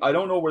slate. I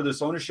don't know where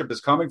this ownership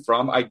is coming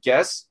from. I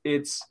guess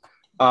it's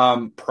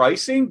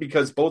pricing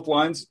because both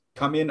lines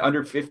come in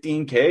under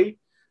 15K.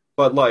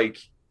 But like,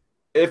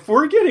 if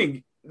we're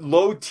getting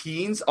low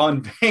teens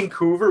on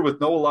Vancouver with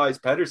no Elias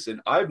Pettersson,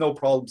 I have no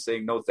problem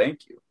saying no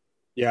thank you.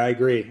 Yeah, I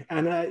agree.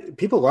 And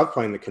people love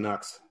playing the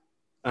Canucks.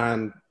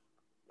 And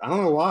I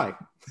don't know why.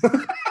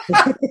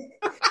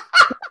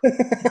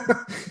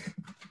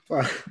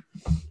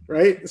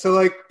 Right? So,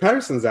 like,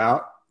 Pettersson's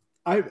out.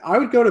 I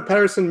would go to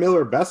Pettersson,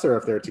 Miller, Besser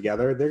if they're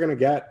together. They're going to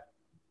get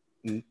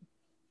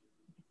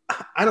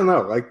 – I don't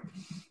know. Like,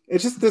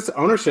 it's just this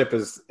ownership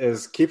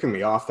is keeping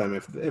me off them.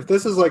 If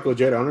this is, like,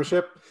 legit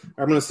ownership,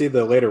 I'm going to see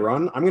the later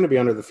run. I'm going to be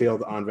under the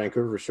field on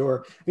Vancouver for sure.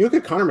 And you look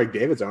at Connor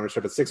McDavid's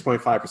ownership at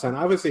 6.5%.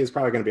 Obviously, it's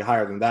probably going to be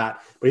higher than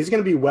that, but he's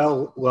going to be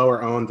well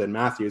lower owned than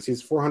Matthews.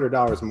 He's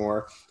 $400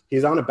 more.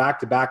 He's on a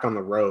back-to-back on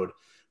the road.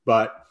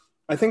 But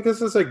I think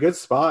this is a good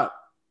spot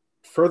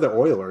for the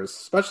Oilers,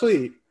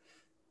 especially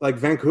like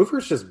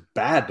Vancouver's just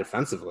bad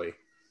defensively.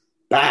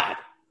 Bad.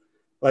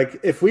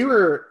 Like if we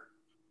were,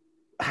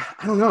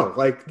 I don't know,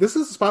 like this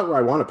is a spot where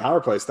I want a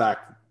power play stack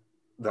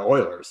the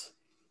Oilers,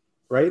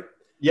 right?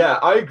 Yeah,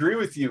 I agree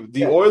with you.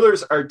 The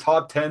Oilers are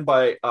top 10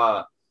 by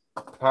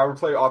power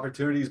play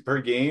opportunities per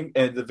game,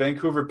 and the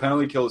Vancouver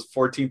penalty kill is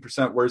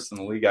 14% worse than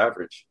the league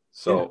average.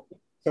 So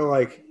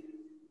like,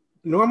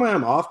 normally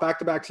I'm off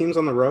back-to-back teams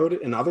on the road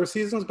in other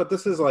seasons, but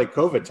this is like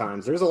COVID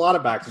times. There's a lot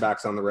of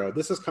back-to-backs on the road.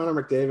 This is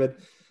Connor McDavid,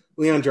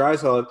 Leon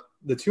Draisaitl.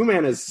 The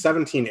 2-man is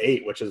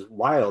 17-8, which is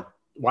wild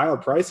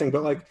pricing.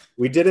 But like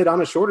we did it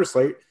on a shorter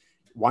slate.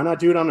 Why not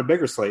do it on a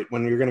bigger slate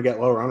when you're going to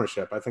get lower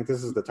ownership? I think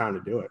this is the time to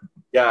do it.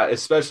 Yeah,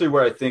 especially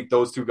where I think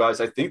those 2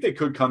 guys, I think they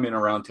could come in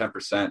around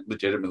 10%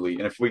 legitimately.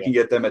 And if we can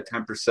get them at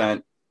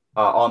 10%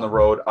 on the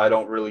road, I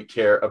don't really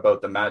care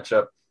about the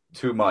matchup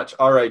too much.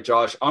 All right,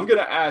 Josh, I'm going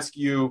to ask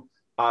you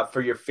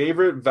for your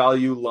favorite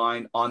value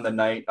line on the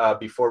night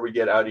before we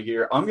get out of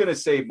here. I'm going to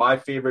say my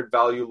favorite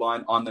value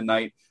line on the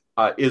night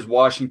is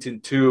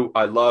Washington 2.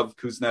 I love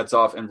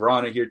Kuznetsov and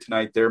Vrana here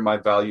tonight. They're my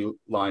value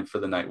line for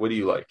the night. What do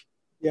you like?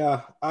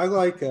 Yeah, I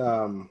like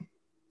I'm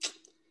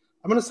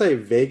going to say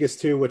Vegas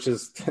 2, which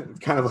is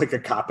kind of like a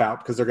cop-out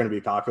because they're going to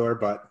be popular,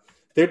 but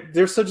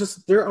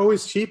they're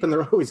always cheap and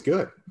they're always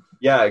good.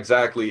 Yeah,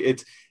 exactly.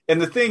 And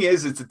the thing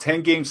is, it's a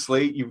 10-game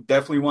slate. You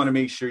definitely want to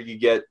make sure you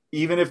get,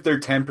 even if they're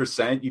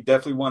 10%, you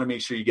definitely want to make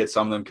sure you get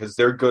some of them because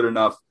they're good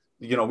enough.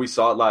 You know, we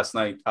saw it last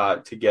night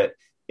to get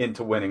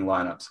into winning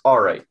lineups.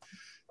 All right.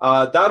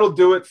 That'll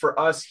do it for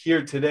us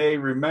here today.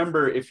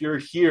 Remember, if you're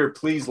here,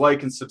 please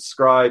like and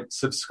subscribe.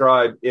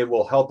 It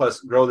will help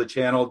us grow the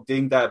channel.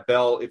 Ding that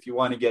bell if you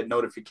want to get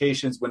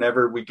notifications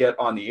whenever we get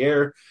on the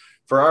air.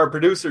 For our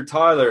producer,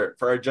 Tyler,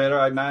 for our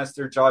Jedi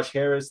Master, Josh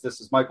Harris,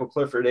 this is Michael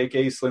Clifford,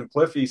 a.k.a. Slim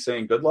Cliffy,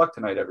 saying good luck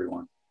tonight,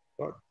 everyone.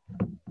 Bye.